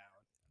swing down.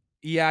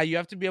 Yeah, you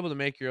have to be able to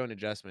make your own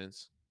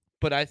adjustments.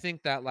 But I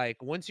think that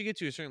like once you get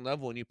to a certain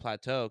level and you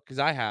plateau, because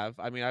I've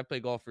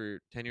played golf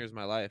for 10 years of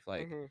my life.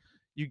 Like Mhm.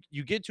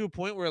 you get to a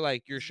point where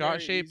like your It's shot very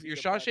shape, easy your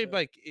to shot shape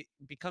plateau. like it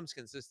becomes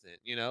consistent.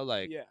 You know,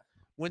 like Yeah.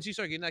 once you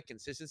start getting that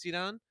consistency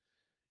down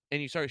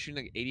and you start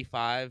shooting like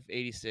 85,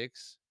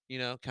 86, you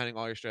know, counting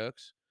all your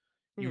strokes,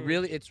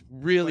 Mhm. it's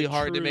really Like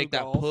hard to true make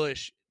that golf.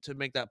 push To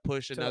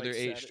another like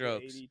 8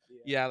 strokes. 80,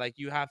 Yeah, like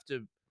you have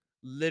to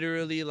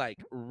literally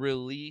like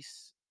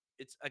release.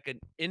 It's like an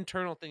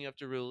internal thing you have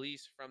to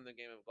release from the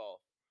game of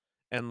golf.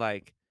 and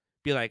like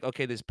be like,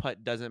 okay, this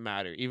putt doesn't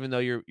matter, even though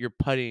you're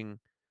putting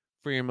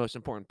for your most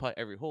important putt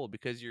every hole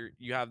because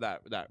you have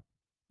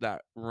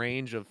that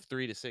range of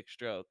 3 to 6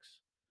 strokes.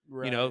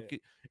 You know,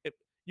 Right. if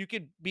you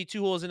could be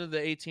 2 holes into the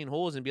 18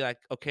 holes and be like,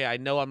 okay, I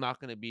know I'm not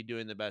going to be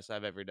doing the best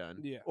I've ever done,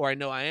 Yeah. or I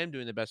know I am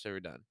doing the best I've ever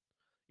done.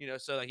 You know,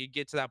 so like you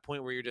get to that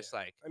point where you're Yeah. just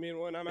like, I mean,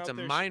 when I'm it's a out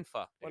there, mind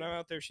fuck, when dude. I'm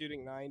out there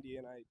shooting 90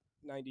 and I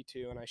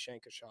 92 and I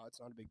shank a shot, it's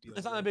not a big deal.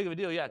 It's to not that me. big of a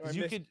deal, yeah, Or I because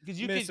you miss could,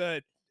 because you miss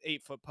could, a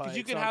 8-foot putt. because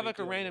you It's could not a have big like a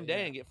deal to random me. day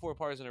Yeah. and get 4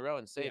 pars in a row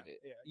and save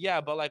it. Yeah. Yeah,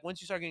 Exactly. but like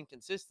once you start getting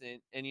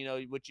consistent and you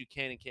know what you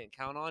can and can't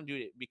count on,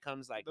 dude, it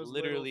becomes like Those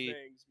little literally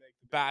things make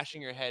the biggest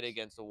bashing your head difference.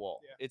 against the wall.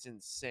 Yeah. It's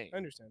insane. I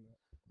understand that.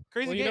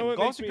 Crazy Well, you know game. what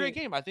Golf's makes a great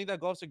me game. I think that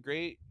golf's a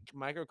great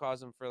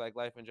microcosm for like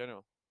life in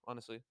general.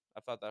 Honestly,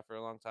 I've thought that for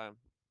a long time.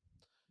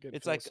 good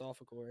It's like,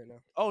 philosophical right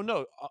now. oh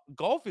no,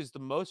 golf is the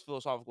most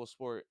philosophical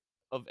sport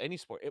of any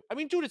sport. I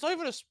mean, dude, it's not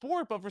even a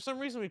sport, but for some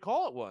reason we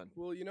call it one.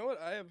 Well, you know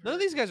what I have None of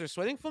heard. these guys are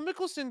sweating. Phil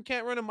Mickelson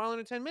can't run a mile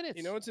in 10 minutes.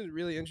 You know what's a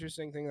really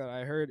interesting thing that I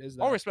heard is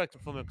that All respect to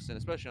Phil Mickelson,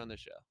 especially on this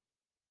show.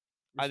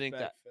 I think that,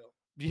 respect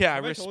Phil. yeah,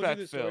 Have I told you respect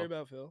this story Phil.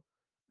 about Phil?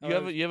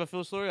 You have a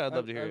Phil story? I'd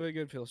love to I hear have it. a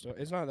good Phil story.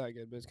 It's not that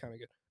good, but it's kind of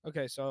good.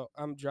 Okay, so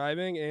I'm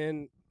driving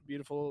in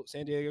beautiful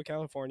San Diego,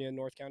 California,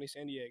 North County,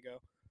 San Diego.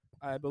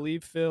 I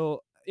believe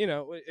Phil. You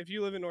know, if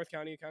you live in North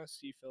County, you kind of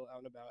see Phil out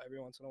and about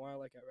every once in a while,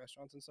 like at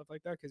restaurants and stuff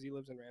like that, because he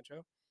lives in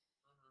Rancho.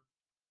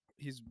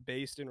 He's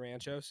based in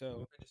Rancho,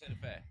 so Rancho Santa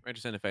Fe. Rancho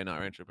Santa Fe, not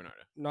Rancho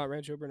Bernardo. not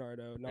Rancho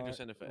Bernardo, Rancho not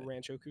Santa Fe.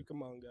 Rancho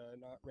Cucamonga,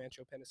 not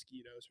Rancho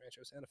Penasquitos,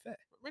 Rancho Santa Fe.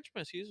 Rancho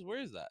Penasquitos, where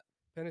is that?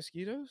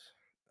 Penasquitos?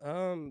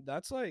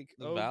 That's like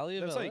The Valley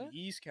of that's like LA?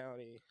 East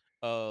County.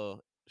 Oh,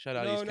 shout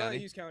out No, East not County.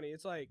 East County.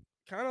 It's like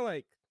kind of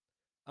like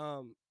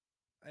um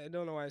I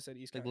don't know why I said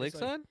East Like County. It's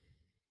like Lakeside?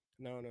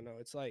 no.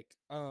 It's like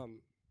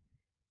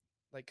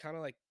kind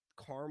of like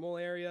Carmel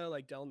area,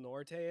 like Del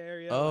Norte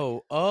area,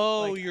 Oh,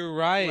 like you're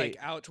right. like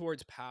out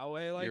towards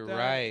Poway like You're that.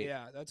 right.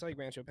 Yeah, that's like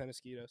Rancho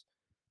Penasquitos.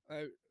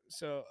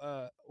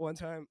 One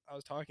time I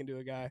was talking to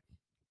a guy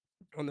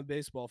on the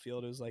baseball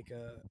field. It was like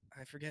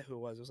I forget who it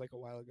was. It was like a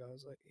while ago. I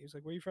was like, he was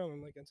like, "Where you from?"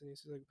 I'm like,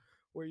 "Encinitas." He's like,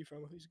 "Where are you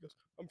from?" He goes,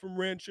 "I'm from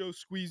Rancho.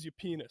 Squeeze your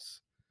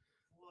penis."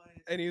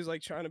 And he was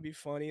like trying to be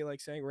funny, like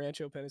saying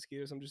Rancho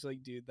Penasquitos. I'm just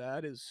like, dude,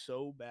 that is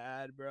so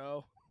bad,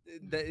 bro.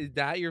 Is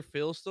that your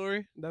Phil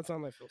story? That's not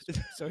my Phil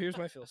story. So here's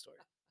my Phil story.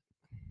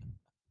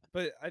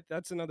 But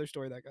that's another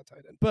story that got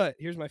tied in. But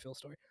here's my Phil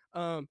story.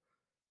 So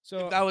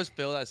If that was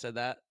Phil that said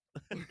that.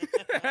 and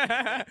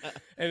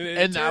it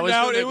And that turned was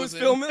out Phil it was Mickelson.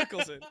 Phil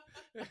Mickelson.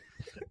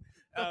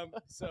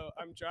 So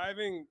I'm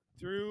driving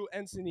through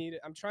Encinitas.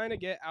 I'm trying to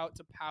get out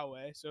to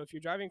Poway. So if you're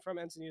driving from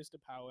Encinitas to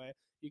Poway,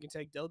 you can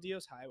take Del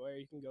Dios Highway or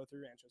you can go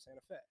through Rancho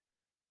Santa Fe.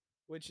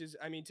 Which is,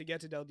 I mean, to get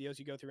to Del Dios,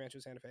 you go through Rancho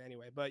Santa Fe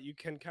anyway. But you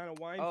can kind of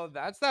wind. Oh,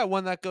 that's that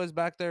one that goes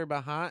back there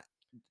behind.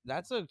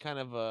 That's a kind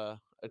of a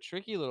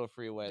tricky little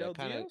freeway. Del That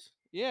kind of, Dios?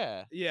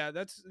 yeah.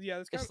 That's It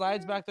kind of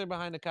slides back there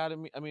behind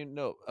Academy. I mean,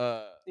 no.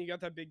 You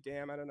got that big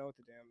dam. I don't know what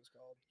the dam is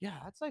called. Yeah,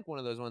 that's like one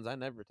of those ones I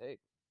never take.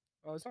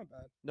 Oh, it's not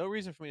bad. No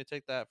reason for me to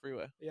take that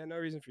freeway. Yeah, no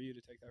reason for you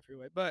to take that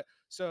freeway. But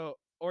so,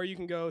 or you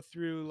can go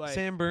through like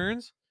Sam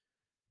Burns.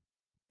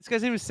 This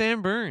guy's name is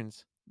Sam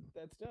Burns.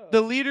 that's dope.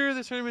 The leader of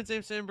the tournament's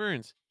named Sam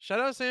Burns. Shout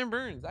out Sam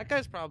Burns. That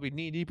guy's probably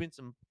knee deep in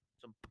some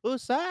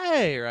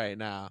pussy right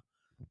now.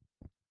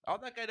 All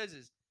that guy does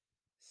is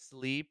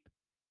sleep,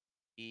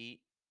 eat,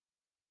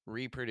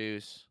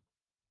 reproduce,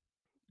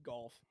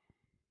 golf.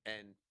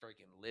 and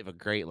freaking live a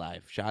great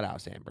life. Shout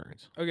out Sam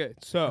Burns. Okay,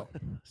 so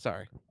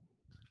Sorry.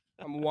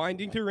 I'm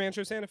winding through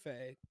Rancho Santa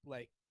Fe,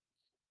 like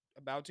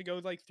about to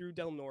go like through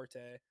Del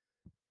Norte,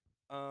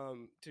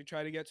 to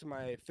try to get to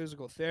my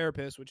physical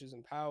therapist, which is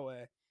in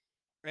Poway.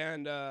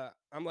 And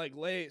I'm like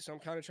late, so I'm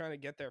kind of trying to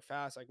get there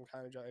fast. Like I'm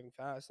kind of driving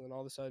fast, and then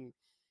all of a sudden,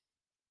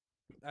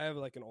 I have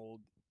like an old,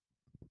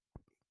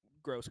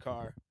 gross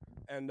car,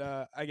 and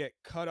I get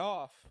cut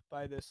off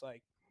by this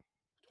like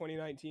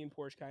 2019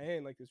 Porsche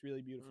Cayenne, like this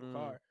really beautiful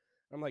car.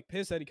 I'm like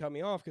pissed that he cut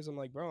me off because I'm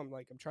like, bro, I'm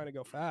trying to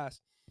go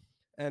fast,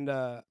 and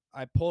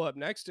I pull up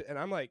next to, and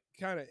I'm like,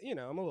 kind of,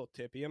 I'm a little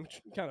tippy. I'm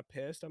kind of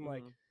pissed. I'm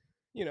like,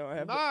 I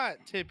have not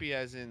tippy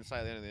as in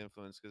slightly under the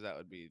influence because that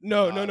would be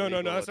no. not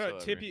legal That's not whatsoever.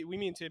 tippy. We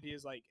mean tippy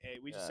is like, hey,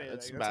 we just say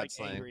it's that. bad That's like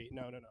slang. angry.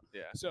 No.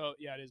 Yeah. So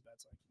yeah, it is bad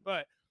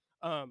slang.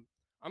 But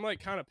I'm like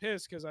kind of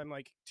pissed because I'm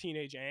like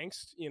teenage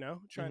angst,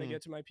 trying to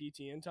get to my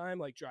PT in time,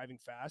 like driving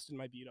fast in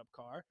my beat up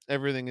car.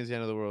 Everything is the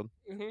end of the world.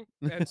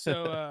 And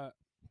so,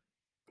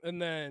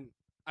 and then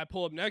I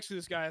pull up next to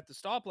this guy at the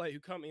stoplight who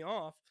cut me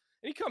off,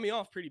 and he cut me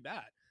off pretty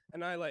bad.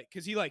 And I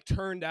cause he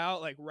turned out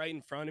like right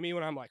in front of me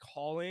when I'm like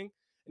hauling,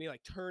 and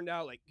he turned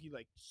out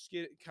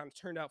kind of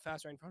turned out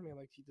fast right in front of me. I'm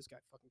like, this guy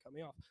fucking cut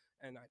me off.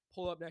 And I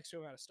pull up next to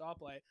him at a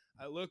stoplight.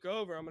 I look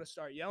over. I'm gonna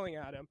start yelling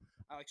at him.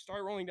 I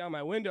start rolling down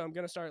my window. I'm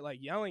gonna start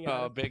yelling at him.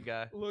 Oh, big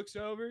guy. Looks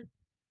over,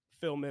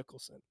 Phil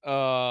Mickelson.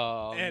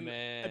 Oh, And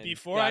man.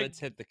 before Gotta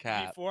tip the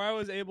cap. Before I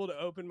was able to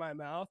open my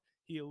mouth,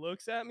 He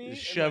looks at me and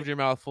Shoved like, your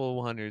mouth full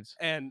of hundreds.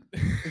 and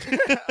dude,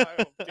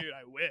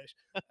 I wish.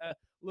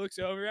 Looks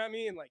over at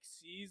me and like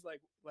sees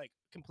like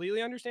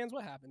completely understands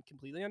what happened,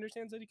 completely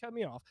understands that he cut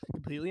me off,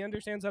 completely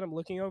understands that I'm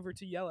looking over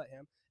to yell at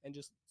him, and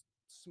just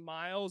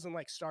smiles and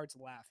like starts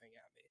laughing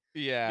at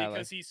me Yeah, because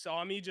like, he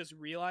saw me just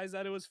realize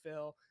that it was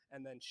Phil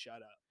and then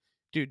shut up.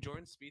 dude,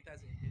 Jordan Spieth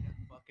hasn't hit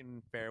a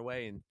fucking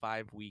fairway in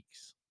 5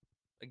 weeks.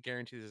 I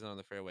guarantee this is not on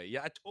the fairway.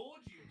 Yeah, I told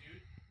you,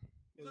 dude.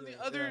 He's on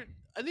the other.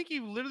 I think he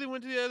literally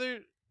went to the other.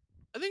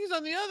 I think he's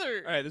on the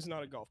other. All right, this is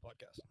not a golf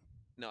podcast.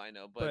 No, I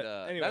know, but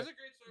anyway, that's a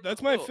great story.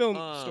 that's about my Phil.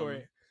 film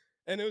story,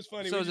 and it was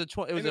funny. So it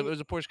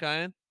was a Porsche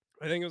Cayenne.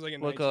 I think it was like a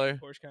What 19 color?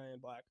 Porsche Cayenne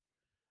black.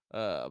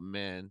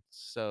 Man,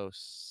 so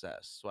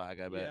swag.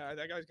 I bet. Yeah,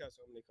 that guy's got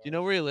so many cars. Do you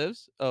know where he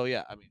lives? Oh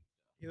yeah, I mean,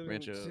 he lives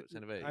Rancho in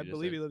Santa Fe. I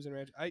believe he lives in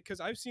Rancho. Because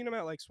I've seen him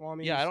at like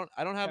Swami's. Yeah,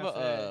 I don't have Cafe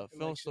a and,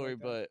 film like, shit story,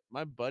 like that.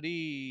 but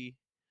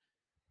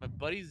my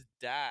buddy's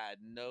dad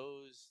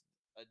knows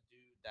a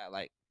dude that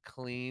like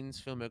cleans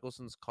Phil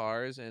Mickelson's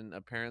cars, and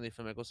apparently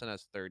Phil Mickelson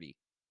has 30.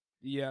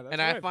 Yeah, that's And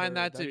what I I've find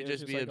heard, that to he has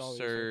just be like, all these,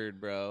 like, absurd,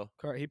 bro.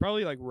 he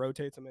probably like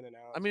rotates them in and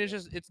out. I mean,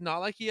 it's not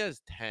like he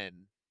has 10.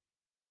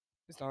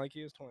 It's not like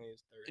he has 20.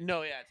 It's 30.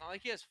 No, yeah, it's not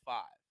like he has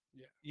 5.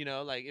 Yeah. You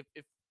know, like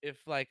if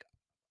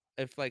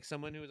like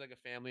someone who was like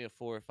a family of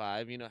 4 or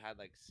 5, you know, had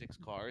like 6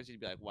 cars, you'd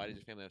be like, why does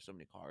your family have so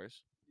many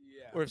cars?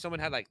 Yeah. Or if someone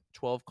had like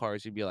 12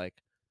 cars, you'd be like,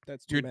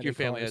 that's too many your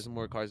family cars. has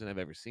more cars than I've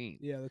ever seen.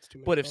 Yeah, that's too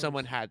many. But if cars.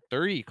 someone had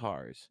 30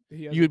 cars,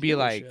 He has you a would be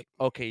like, dealership.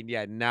 okay,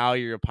 yeah, now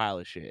you're a pile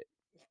of shit.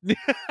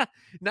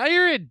 Now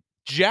you're a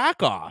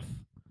jack off.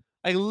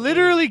 I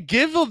literally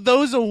give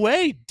those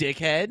away,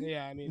 dickhead.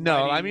 Yeah, I mean,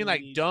 no, I mean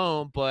like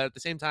don't, but at the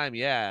same time,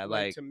 yeah,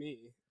 like to me,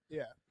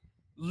 yeah.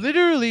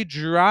 Literally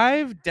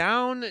drive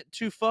down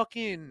to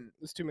fucking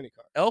There's too many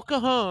cars. El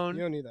Cajon.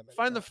 You don't need that many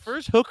find cars. the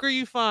first hooker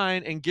you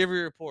find and give her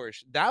your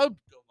Porsche. That would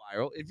go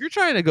viral. If you're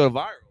trying to go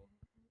viral,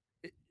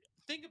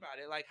 think about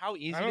it. Like how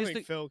easy I don't it is think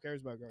to Phil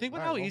cares about going think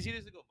about viral. how easy it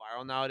is to go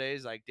viral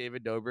nowadays. Like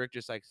David Dobrik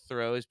just like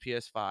throws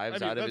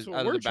PS5s out of that's what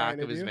out of we're the back trying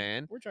to of his do.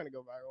 van. We're trying to go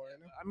viral right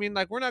now. I mean,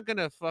 like we're not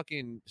gonna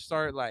fucking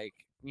start like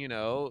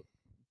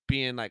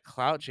being like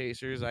clout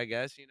chasers. I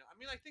guess I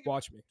mean, like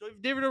Watch me.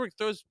 David Dobrik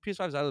throws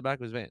PS5s out of the back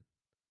of his van.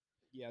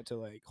 Yeah, to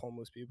like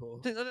homeless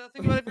people. Think about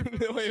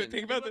it.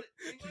 Think about it.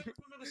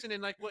 Listen,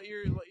 and like what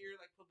your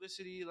like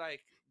publicity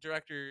like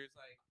directors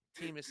like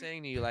team is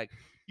saying to you, like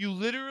you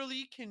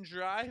literally can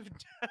drive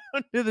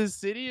down to the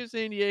city of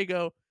San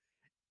Diego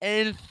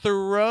and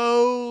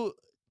throw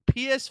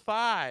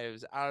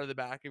PS5s out of the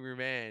back of your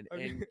van,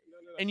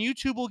 and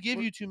YouTube will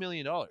give you $2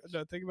 million. No,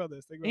 think about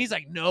this. And he's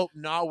like, nope,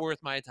 not worth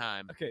my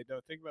time. Okay, no,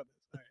 think about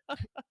this. All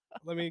right.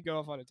 Let me go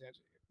off on a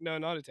tangent. No,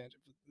 not a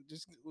tangent.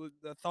 Just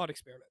the thought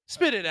experiment.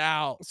 Spit it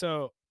out.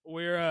 So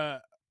we're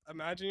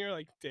imagine you're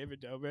like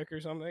David Dobrik or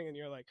something, and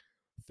you're like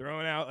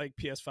throwing out like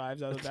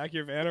PS5s out of the back of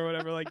your van or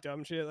whatever, like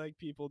dumb shit like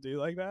people do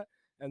like that.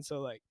 And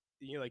so like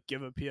you like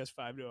give a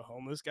PS5 to a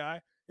homeless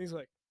guy. He's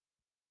like,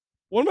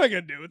 what am I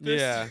gonna do with this?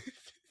 Yeah.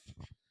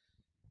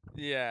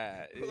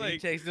 Yeah, Like, he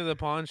takes it to the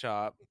pawn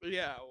shop.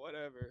 Yeah,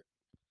 whatever.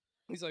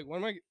 He's like, what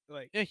am I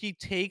like? Yeah, he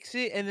takes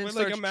it and then But,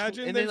 starts like,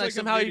 imagine and then there's, like like, a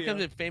somehow he video.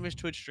 becomes a famous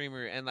Twitch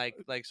streamer and like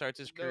starts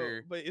his No,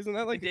 career. but isn't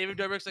that like And David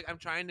Dobrik's like, I'm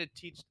trying to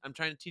teach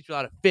you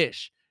how to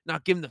fish,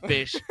 not give him the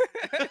fish.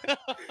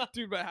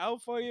 Dude, but how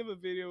funny of a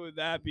video would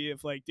that be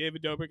if like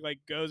David Dobrik like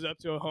goes up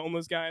to a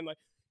homeless guy and like,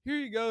 here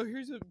you go,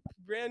 here's a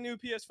brand new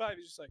PS5.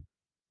 He's just like,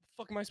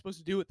 what the fuck am I supposed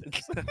to do with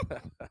this?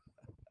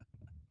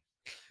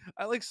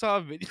 I like saw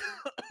a video.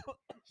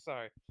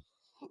 Sorry,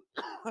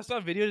 I saw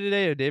a video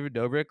today of David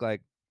Dobrik.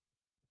 Like,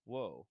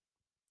 whoa,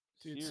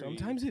 Dude, Siri.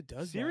 sometimes it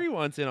does. Siri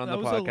wants in on that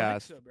the was podcast,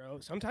 Alexa, bro.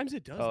 Sometimes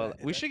it does.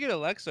 That. We should get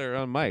Alexa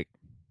on mic.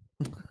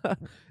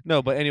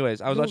 No, but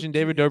anyways, I was No, watching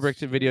David dude, Dobrik's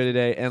video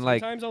today, and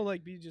like sometimes I'll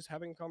like be just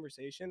having a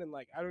conversation and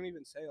like I don't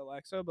even say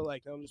Alexa, but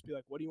like they'll just be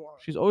like, "What do you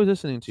want?" she's always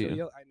listening to So, you.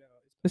 yeah, I know.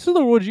 This is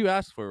the word you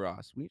asked for,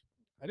 Ross.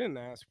 I didn't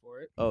ask for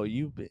it. Oh,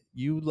 you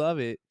love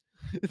it.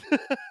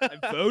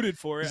 I voted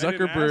for it. I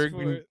didn't ask for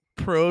Zuckerberg it.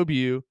 probe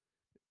you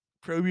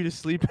to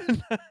sleep at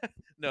night.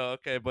 No,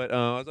 okay, but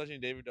I was watching a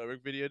David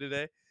Dobrik video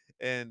today,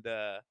 and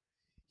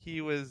he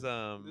was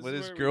This with is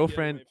his where we get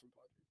girlfriend. away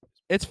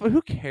from podcasts.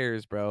 Who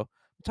cares, bro?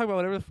 We talk about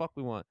whatever the fuck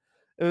we want.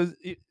 This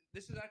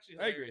is actually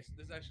I agree. hilarious.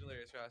 This is actually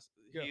hilarious, Ross.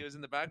 Go. He was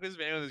in the back of his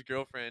van with his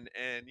girlfriend,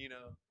 and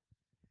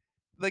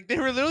like they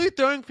were literally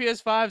throwing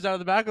PS5s out of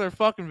the back of their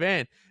fucking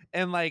van,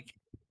 and like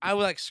I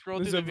would like scroll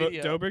This is through a the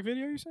video. Dobrik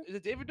video, you said? It's a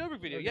David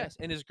Dobrik video, Okay. yes.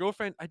 And his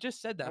girlfriend, I just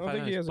said that. I don't 5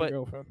 think he times, has a but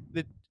girlfriend.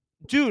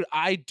 dude,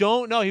 I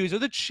don't know. He was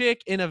with a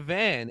chick in a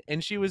van,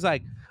 and she was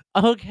like,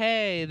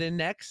 "Okay, the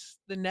next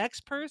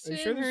person." Are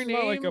you sure this her is name?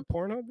 not like a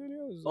Pornhub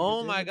video? Is this, like, a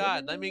Oh my David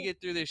god, Dobrik let me video?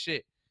 get through this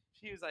shit.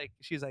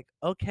 She's like,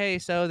 okay,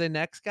 so the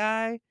next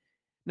guy.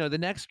 No, the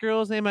next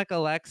girl's name like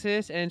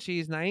Alexis, and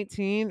she's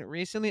 19,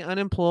 recently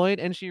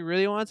unemployed, and she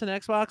really wants an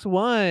Xbox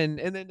One.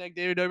 And then like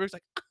David Dobrik's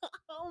like,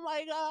 oh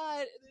my god,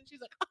 and then she's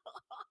like,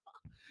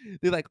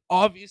 they like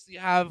obviously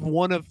have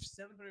one of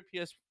 700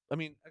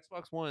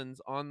 Xbox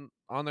Ones on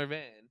their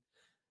van.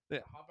 They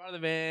hop out of the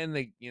van.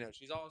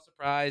 She's all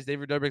surprised.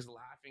 David Dobrik's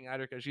laughing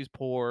at her because she's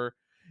poor.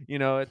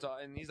 It's all,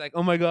 and he's like,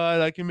 "Oh my god,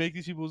 I can make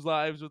these people's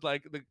lives with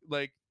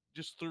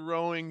just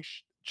throwing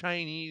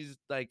Chinese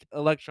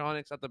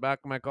electronics at the back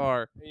of my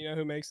car." And you know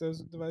who makes those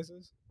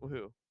devices?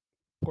 Who?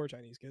 Poor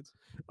Chinese kids.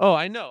 Oh,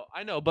 I know,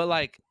 but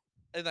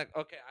it's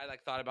okay. I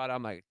thought about it.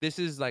 I'm like, this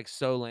is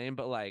so lame,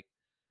 but oh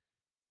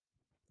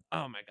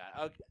my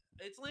god, okay.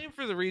 It's lame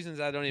for the reasons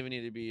that don't even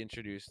need to be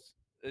introduced.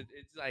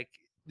 It's like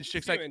this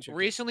chick's too intricate.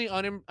 recently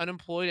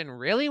unemployed and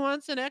really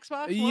wants an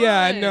Xbox Yeah,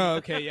 I One. know.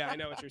 Okay, yeah, I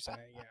know what you're saying.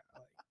 Yeah.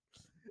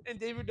 And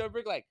David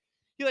Dobrik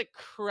he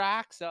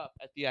cracks up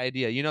at the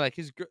idea,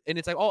 and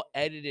it's all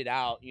edited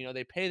out.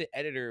 They pay the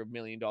editor $1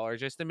 million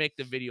just to make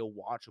the video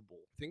watchable.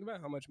 Think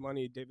about how much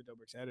money David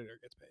Dobrik's editor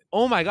gets paid.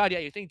 Oh my god, yeah,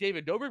 you think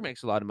David Dobrik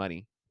makes a lot of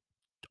money?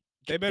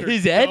 They better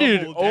his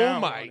editor. double Oh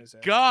down my on his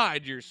editor.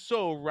 god, you're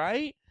so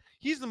right.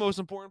 He's the most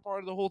important part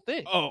of the whole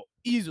thing. Oh,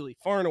 easily,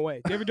 far and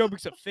away. David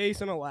Dobrik's a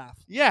face and a laugh.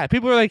 Yeah,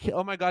 people are like,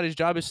 "Oh my god, his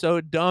job is so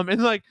dumb,"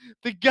 and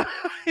the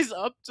guy's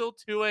up till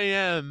 2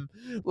 a.m.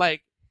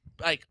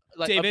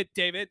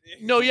 David.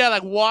 No, yeah,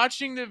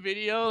 watching the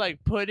video,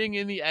 putting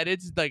in the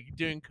edits,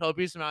 doing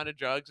copious amount of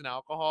drugs and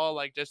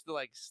alcohol, just to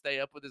stay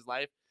up with his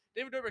life.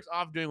 David Dobrik's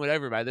off doing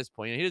whatever by this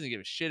point. He doesn't give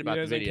a shit about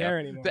the video. He doesn't care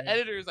anymore. The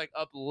editor is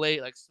up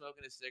late,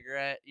 smoking a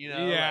cigarette,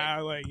 Yeah,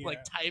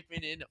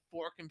 typing in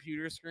 4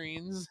 computer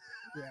screens.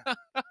 Yeah.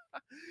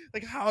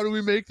 How do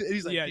we make the?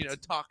 He's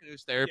talking to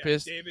his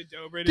therapist. Yeah, David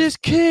Dobrik. This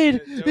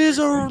kid is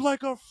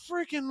a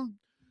freaking.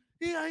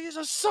 Yeah, he's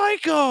a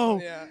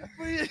psycho. Yeah.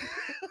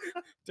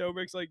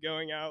 Dobrik's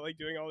going out,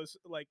 doing all this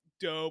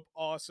dope,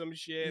 awesome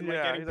shit, and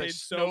getting paid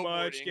so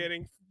much,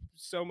 getting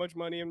so much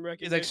money and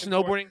recognition. He's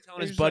snowboarding,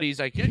 telling his buddies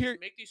here,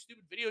 make these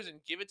stupid videos and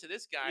give it to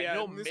this guy. Yeah,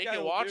 He'll make it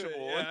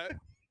watchable. Yeah.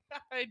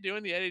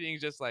 Doing the editing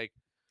is just I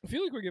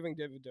feel like we're giving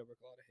David Dobrik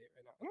a lot of hate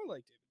right now. I don't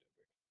like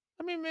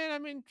David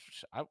Dobrik.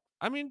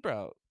 I mean,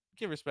 bro,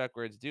 give respect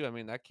where it's due.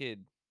 That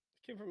kid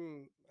came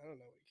from, I don't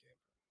know what he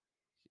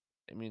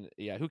came from.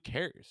 Yeah, who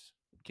cares?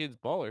 Kid's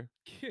baller.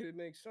 Kid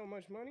makes so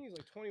much money. He's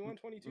 21,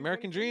 22.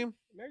 American 23. dream.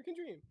 American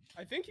dream.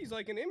 I think he's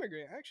an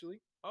immigrant,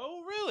 actually.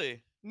 Oh,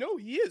 really? No,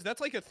 he is.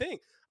 That's a thing.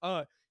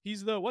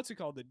 He's the what's it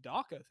called? The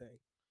DACA thing.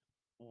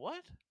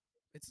 What?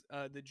 It's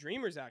the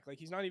Dreamers Act.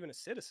 He's not even a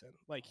citizen.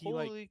 He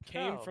Holy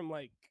came cow. from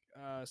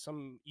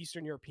some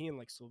Eastern European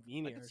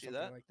Slovenia or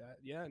something like that.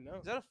 Yeah, no.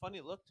 Is that a funny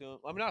look to him?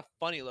 I mean, not a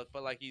funny look,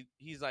 but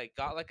he's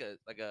got a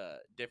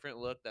different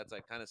look that's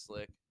kind of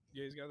slick.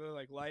 Yeah, he's got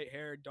the light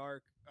hair,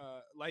 dark,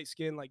 light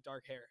skin,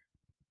 dark hair.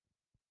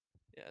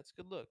 Yeah, it's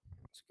a good look.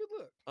 It's a good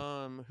look.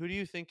 Who do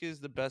you think is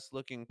the best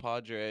looking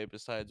Padre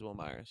besides Will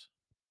Myers?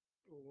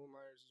 Well, Will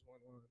Myers is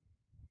 1-1.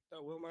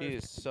 Will Myers, he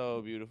is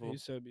so beautiful.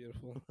 He's so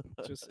beautiful.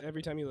 Just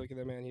every time you look at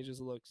that man, he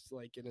just looks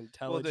like an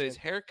intelligent. Well, his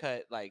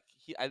haircut, I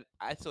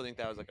still think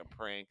that was a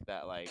prank.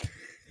 That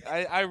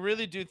I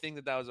really do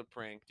think that was a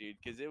prank, dude,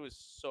 because it was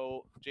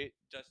so.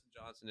 Justin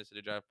Johnson is to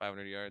drive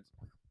 500 yards.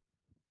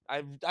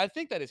 I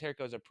think that his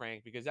haircut was a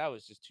prank because that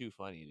was just too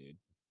funny, dude.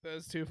 That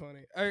was too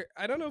funny. I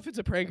don't know if it's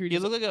a prank or he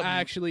just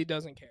actually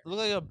doesn't care. Look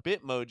like a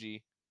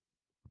Bitmoji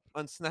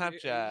on Snapchat.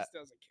 He just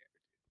doesn't care.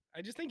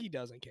 I just think he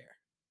doesn't care.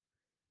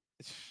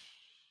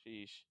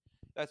 Sheesh.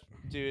 That's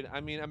dude.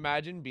 I mean,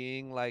 imagine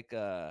being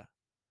a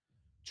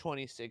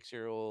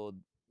 26-year-old,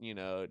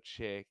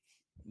 chick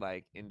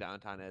in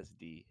downtown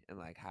SD and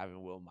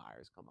having Will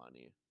Myers come on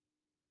you.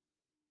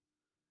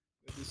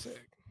 That'd be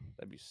sick.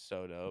 That'd be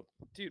so dope,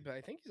 dude. But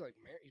I think he's married.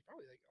 He's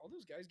probably all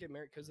those guys get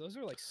married because those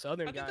are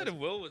Southern guys. I think that if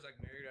Will was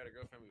married or had a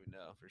girlfriend, we would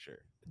know for sure.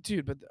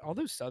 Dude, but all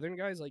those Southern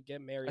guys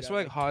get married. I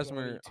swear,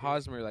 Hosmer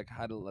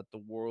had to let the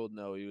world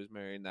know he was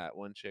marrying that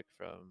one chick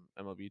from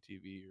MLB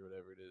TV or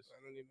whatever it is. I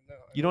don't even know.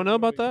 You don't know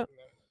about that?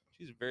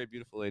 She's a very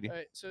beautiful lady. All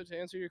right. So to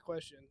answer your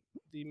question,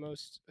 the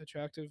most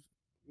attractive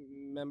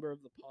member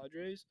of the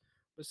Padres,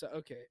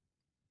 okay.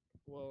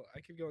 Well, I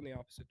could go in the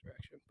opposite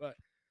direction, but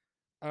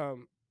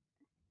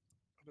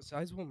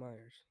besides Will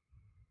Myers.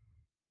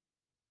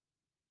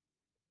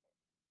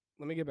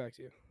 Let me get back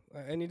to you.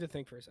 I need to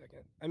think for a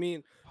second. I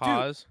mean,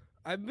 Pause. Dude,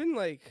 I've been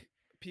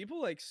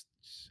people I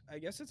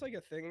guess it's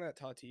a thing that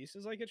Tatis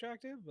is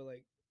attractive, but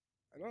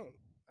I don't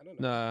know.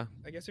 Nah.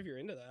 I guess if you're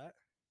into that.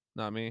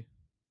 Not me.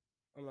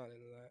 I'm not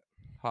into that.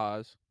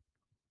 Haas.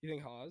 You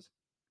think Haas?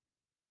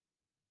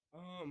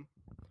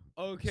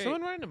 Okay.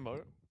 Someone riding a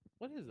motor.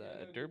 What is that?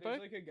 Yeah, a dirt bike?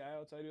 There's a guy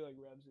outside who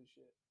revs his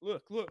shit.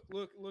 Look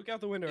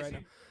out the window right now.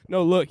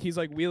 No, look, he's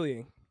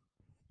wheeling.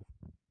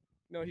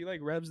 No, he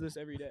revs this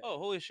every day. Oh,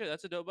 holy shit,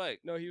 that's a dope bike.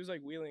 No, he was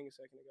wheeling a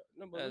second ago.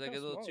 No, but a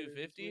little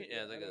 250. Yeah,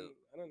 I don't even know.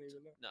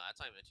 No, that's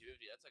not even a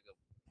 250. That's a.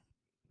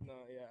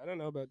 No, yeah, I don't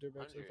know about dirt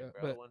bikes like that.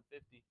 Bro, but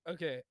 150.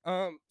 Okay.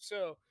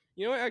 So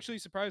what actually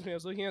surprised me? I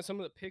was looking at some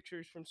of the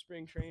pictures from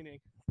spring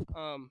training.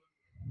 I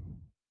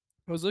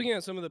was looking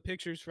at some of the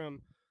pictures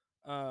from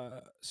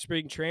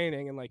spring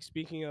training, and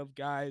speaking of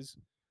guys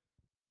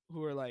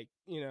who are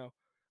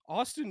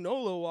Austin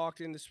Nola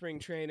walked into spring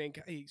training.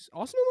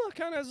 Austin Nola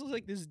kind of has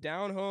this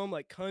down home,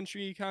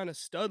 country kind of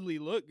studly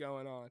look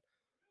going on.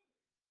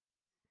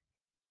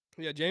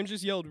 Yeah, James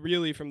just yelled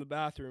really from the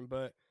bathroom,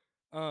 but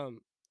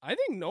I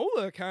think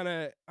Nola kind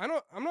of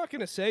I'm not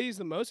going to say he's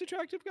the most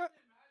attractive guy.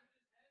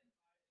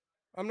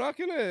 I'm not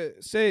going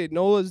to say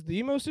Nola's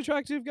the most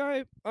attractive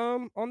guy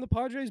on the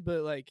Padres,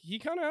 but like he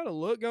kind of had a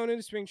look going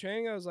into spring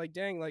training. I was like,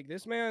 "Dang, like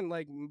this man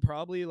like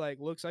probably like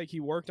looks like he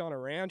worked on a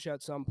ranch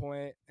at some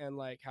point and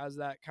like has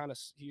that kind of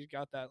he's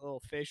got that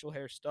little facial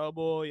hair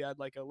stubble. He had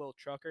like a little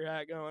trucker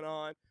hat going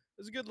on. It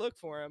was a good look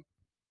for him.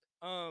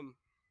 Um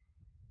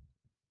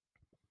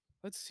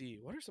Let's see.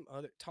 What are some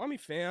other Tommy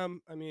Pham?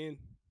 I mean,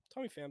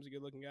 Tommy Pham's a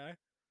good looking guy.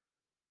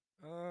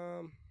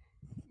 Um,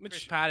 Chris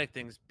Mitch, Paddock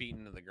thing's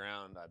beaten to the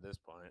ground at this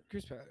point.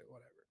 Chris Paddock,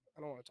 whatever.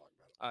 I don't want to talk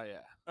Oh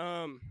yeah.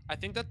 about it. I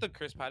think that the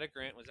Chris Paddock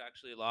rant was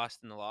actually lost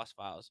in the Lost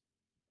Files.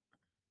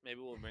 Maybe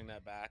we'll bring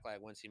that back, like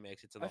once he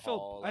makes it to the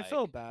hall. I Like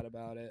felt bad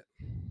about it.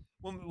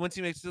 once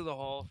he makes it to the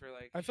hall for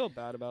like, I felt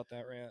bad about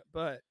that rant,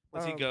 but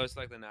once he goes to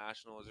like the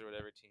Nationals or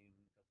whatever team,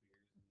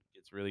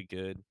 gets really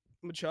good.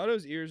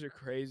 Machado's ears are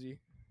crazy.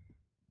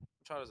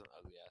 Machado's an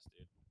ugly ass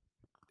dude.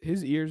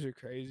 His ears are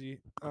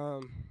crazy.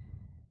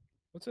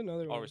 What's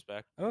another All one?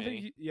 respect. I don't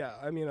Manny. think. Yeah,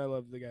 I mean, I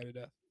love the guy to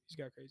death. He's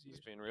got crazy ears.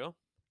 Just being real.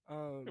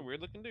 Um, You're a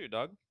weird looking dude,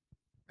 dog.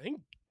 I think.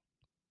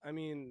 I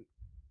mean,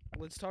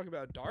 let's talk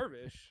about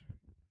Darvish.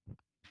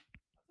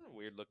 That's a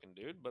weird looking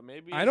dude, but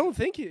maybe I don't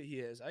think he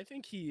is. I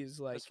think he is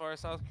like. as far as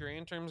South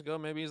Korean terms go,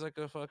 maybe he's like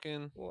a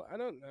fucking. Well, I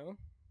don't know.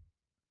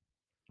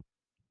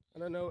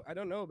 I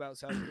don't know about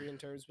South Korean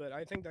terms, but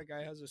I think that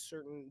guy has a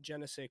certain je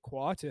ne sais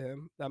quoi to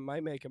him that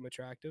might make him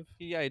attractive.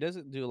 Yeah, he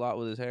doesn't do a lot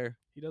with his hair.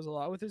 He does a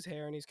lot with his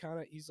hair, and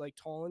he's like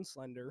tall and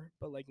slender,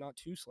 but like not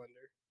too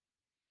slender.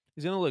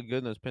 He's gonna look good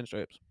in those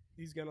pinstripes.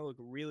 He's gonna look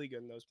really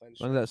good in those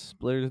pinstripes. Long as that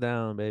splitters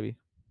down, baby.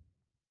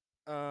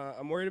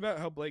 I'm worried about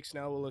how Blake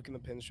Snell will look in the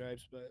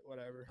pinstripes, but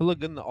whatever. He'll look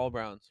good in the all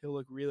browns. He'll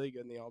look really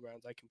good in the All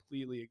Browns. I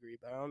completely agree,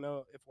 but I don't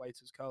know if white's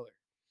his color.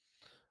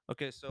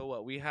 Okay, so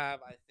what we have,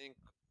 I think,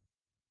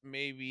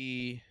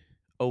 maybe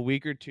a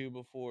week or two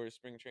before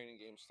spring training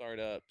games start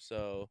up.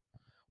 So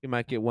we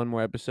might get one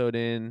more episode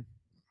in.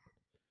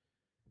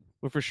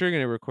 We're for sure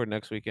gonna record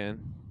next weekend.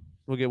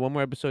 We'll get one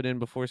more episode in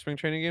before spring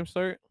training games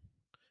start.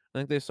 I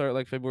think they start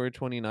like February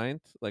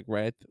 29th, like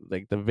right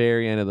like the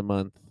very end of the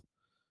month.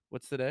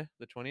 What's today?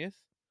 The 20th?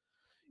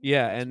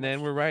 Yeah, It's and then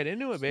March- we're right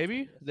into it, it's the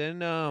baby. 20th. Then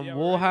Yeah, we're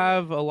we'll right into it.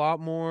 have a lot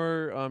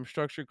more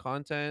structured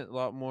content, a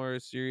lot more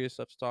serious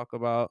stuff to talk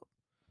about.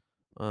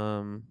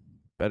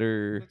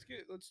 Better.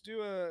 Let's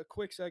do a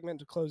quick segment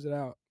to close it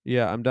out.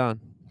 Yeah, I'm down.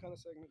 What kind of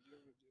segment do you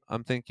want to do?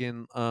 I'm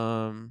thinking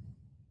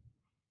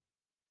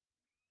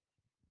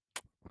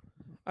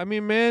I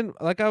mean, man,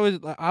 like I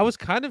was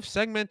kind of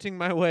segmenting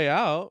my way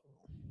out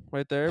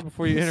right there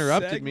before you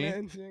interrupted me.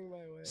 Segmenting my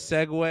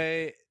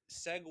way.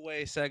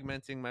 Segue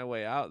segmenting my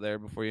way out there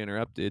before you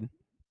interrupted.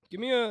 Give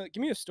me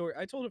a story.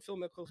 I told a Phil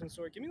Mickelson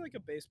story. Give me like a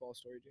baseball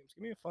story, James.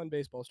 Give me a fun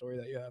baseball story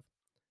that you have.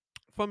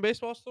 Fun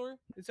baseball story?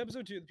 It's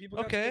episode 2. The people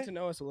got to Okay. get to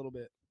know us a little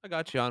bit. I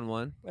got you on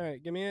one. All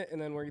right, give me it,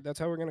 and then that's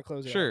how we're gonna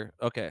close it. Sure.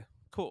 Okay.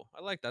 Cool.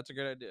 I like that. That's a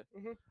good idea.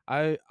 Mhm.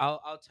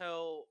 I'll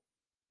tell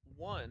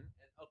one.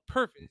 Oh,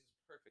 perfect. This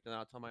is perfect, and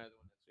I'll tell my other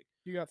one next week.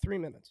 You got 3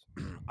 minutes.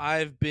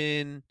 I've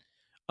been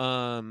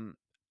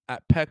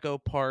at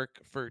Petco Park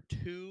for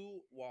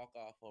 2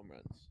 walk-off home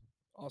runs.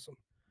 Awesome.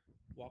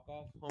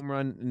 Walk-off home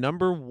run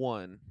number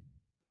 1.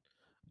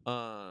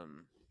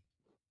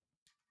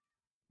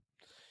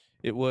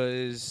 It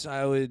was,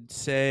 I would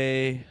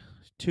say,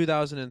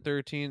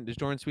 2013. Does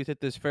Jordan Spieth hit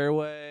this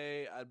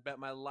fairway? I'd bet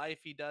my life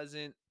he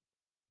doesn't.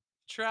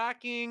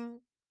 Tracking.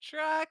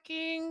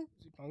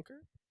 Is he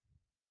bunker?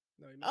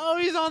 No, he missed. Oh,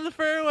 he's on the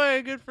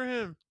fairway. Good for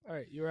him. All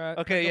right, you were at.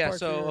 Okay, Petco yeah. Park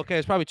So for- okay,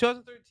 it's probably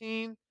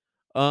 2013.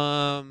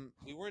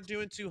 We weren't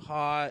doing too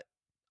hot.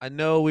 I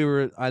know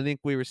I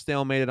think we were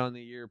stalemated on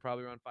the year,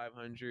 probably around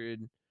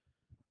 500.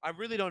 I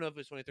really don't know if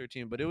it's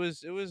 2013, but it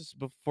was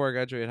before I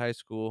graduated high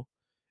school,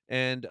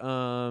 and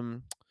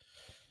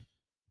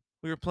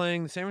we were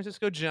playing the San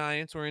Francisco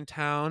Giants. We're in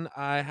town.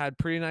 I had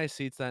pretty nice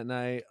seats that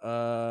night,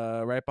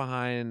 right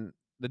behind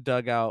the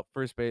dugout,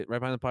 first base, right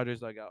behind the Padres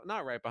dugout.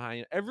 Not right behind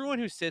you. Everyone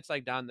who sits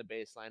like down the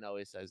baseline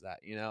always says that,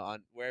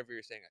 on wherever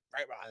you're saying it,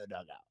 right behind the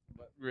dugout.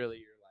 But really,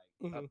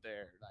 you're like up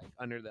there, like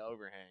under the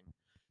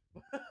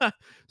overhang.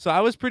 So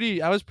I was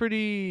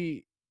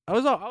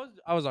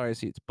alright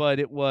seats, but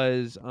it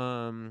was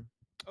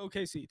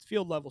okay seats,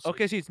 field level seats.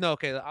 okay seats. No,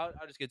 okay, I'll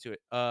just get to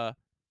it.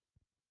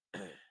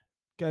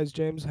 Guys,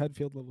 James had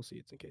field level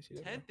seats in case you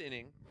didn't know. 10th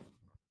inning.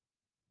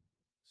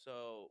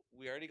 So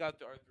we already got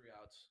our 3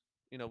 outs.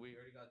 We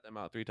already got them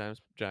out 3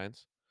 times.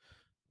 Giants.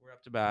 We're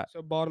up to bat.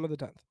 So bottom of the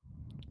 10th.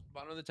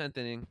 Bottom of the 10th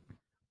inning.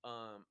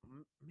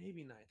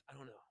 Maybe 9th. I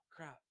don't know.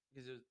 Crap.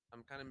 Because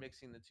I'm kind of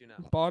mixing the two now.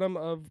 Bottom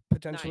of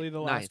potentially Ninth,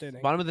 the last ninth.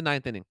 inning. Bottom of the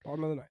 9th inning.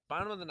 Bottom of the 9th.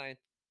 Bottom of the 9th.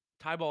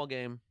 Tie ball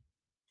game.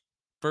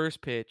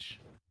 First pitch.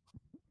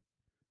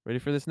 Ready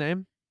for this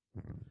name?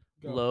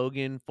 Go.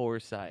 Logan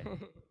Forsythe.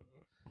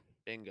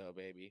 Bingo,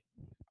 baby.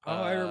 Oh,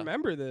 I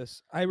remember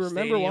this. I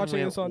remember Stadium watching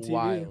went this on TV.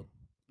 wild.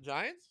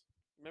 Giants?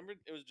 Remember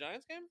it was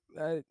Giants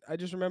game? I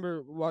just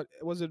remember what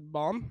was it?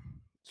 Bomb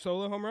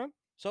solo home run.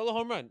 Solo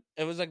home run.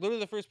 It was like literally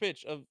the first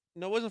pitch of.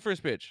 No, it wasn't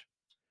first pitch.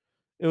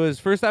 It was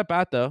first at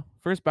bat though.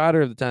 First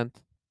batter of the 10th.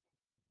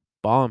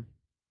 Bomb.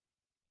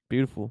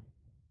 Beautiful.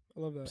 I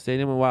love that.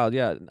 Stadium and Wild.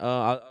 Yeah.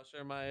 I'll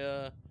share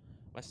my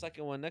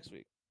second one next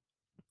week.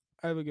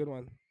 I have a good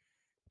one.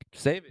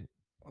 Save it.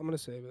 I'm gonna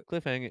save it.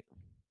 Cliffhang it.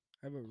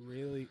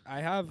 I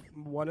have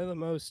one of the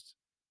most.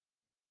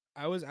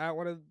 I was at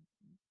one of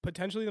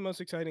potentially the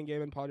most exciting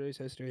game in Padres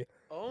history,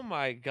 Oh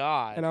my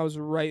god. and I was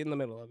right in the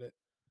middle of it.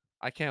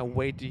 I can't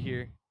wait to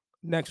hear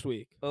Next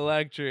week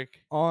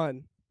Electric.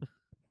 on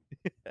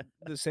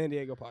the San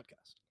Diego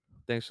podcast.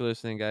 Thanks for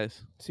listening,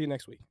 guys. See you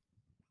next week.